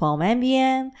teachings from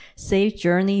MBM. Safe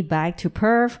journey back to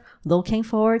Perth. Looking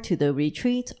forward to the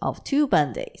retreat of 2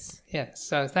 Bhantes. Yeah,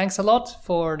 so thanks a lot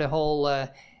for the whole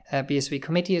BSV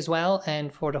committee as well,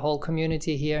 and for the whole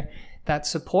community here that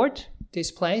support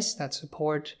this place, that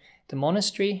support the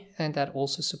monastery, and that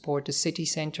also support the city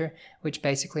center, which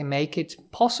basically make it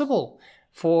possible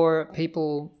for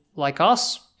people like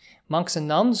us, monks and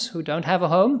nuns who don't have a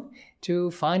home,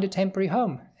 to find a temporary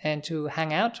home and to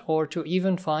hang out, or to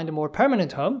even find a more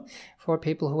permanent home for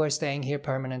people who are staying here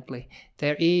permanently.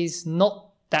 There is not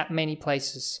that many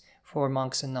places for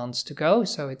monks and nuns to go,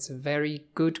 so it's a very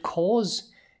good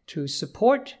cause to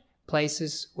support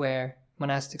places where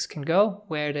monastics can go,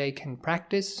 where they can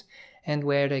practice, and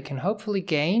where they can hopefully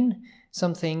gain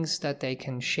some things that they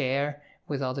can share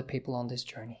with other people on this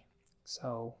journey.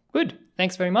 So, good.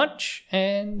 Thanks very much.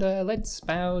 And let's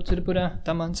bow to the Buddha,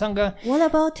 Dhamma and Sangha. What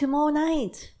about tomorrow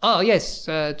night? Oh, yes.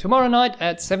 Tomorrow night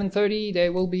at 7:30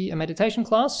 there will be a meditation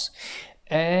class.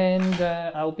 And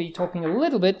I'll be talking a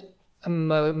little bit,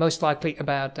 most likely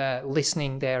about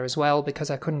listening there as well, because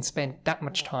I couldn't spend that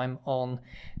much time on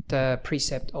the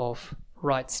precept of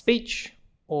right speech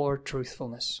or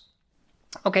truthfulness.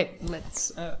 Okay,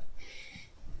 let's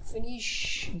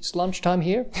finish. It's lunchtime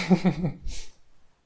here.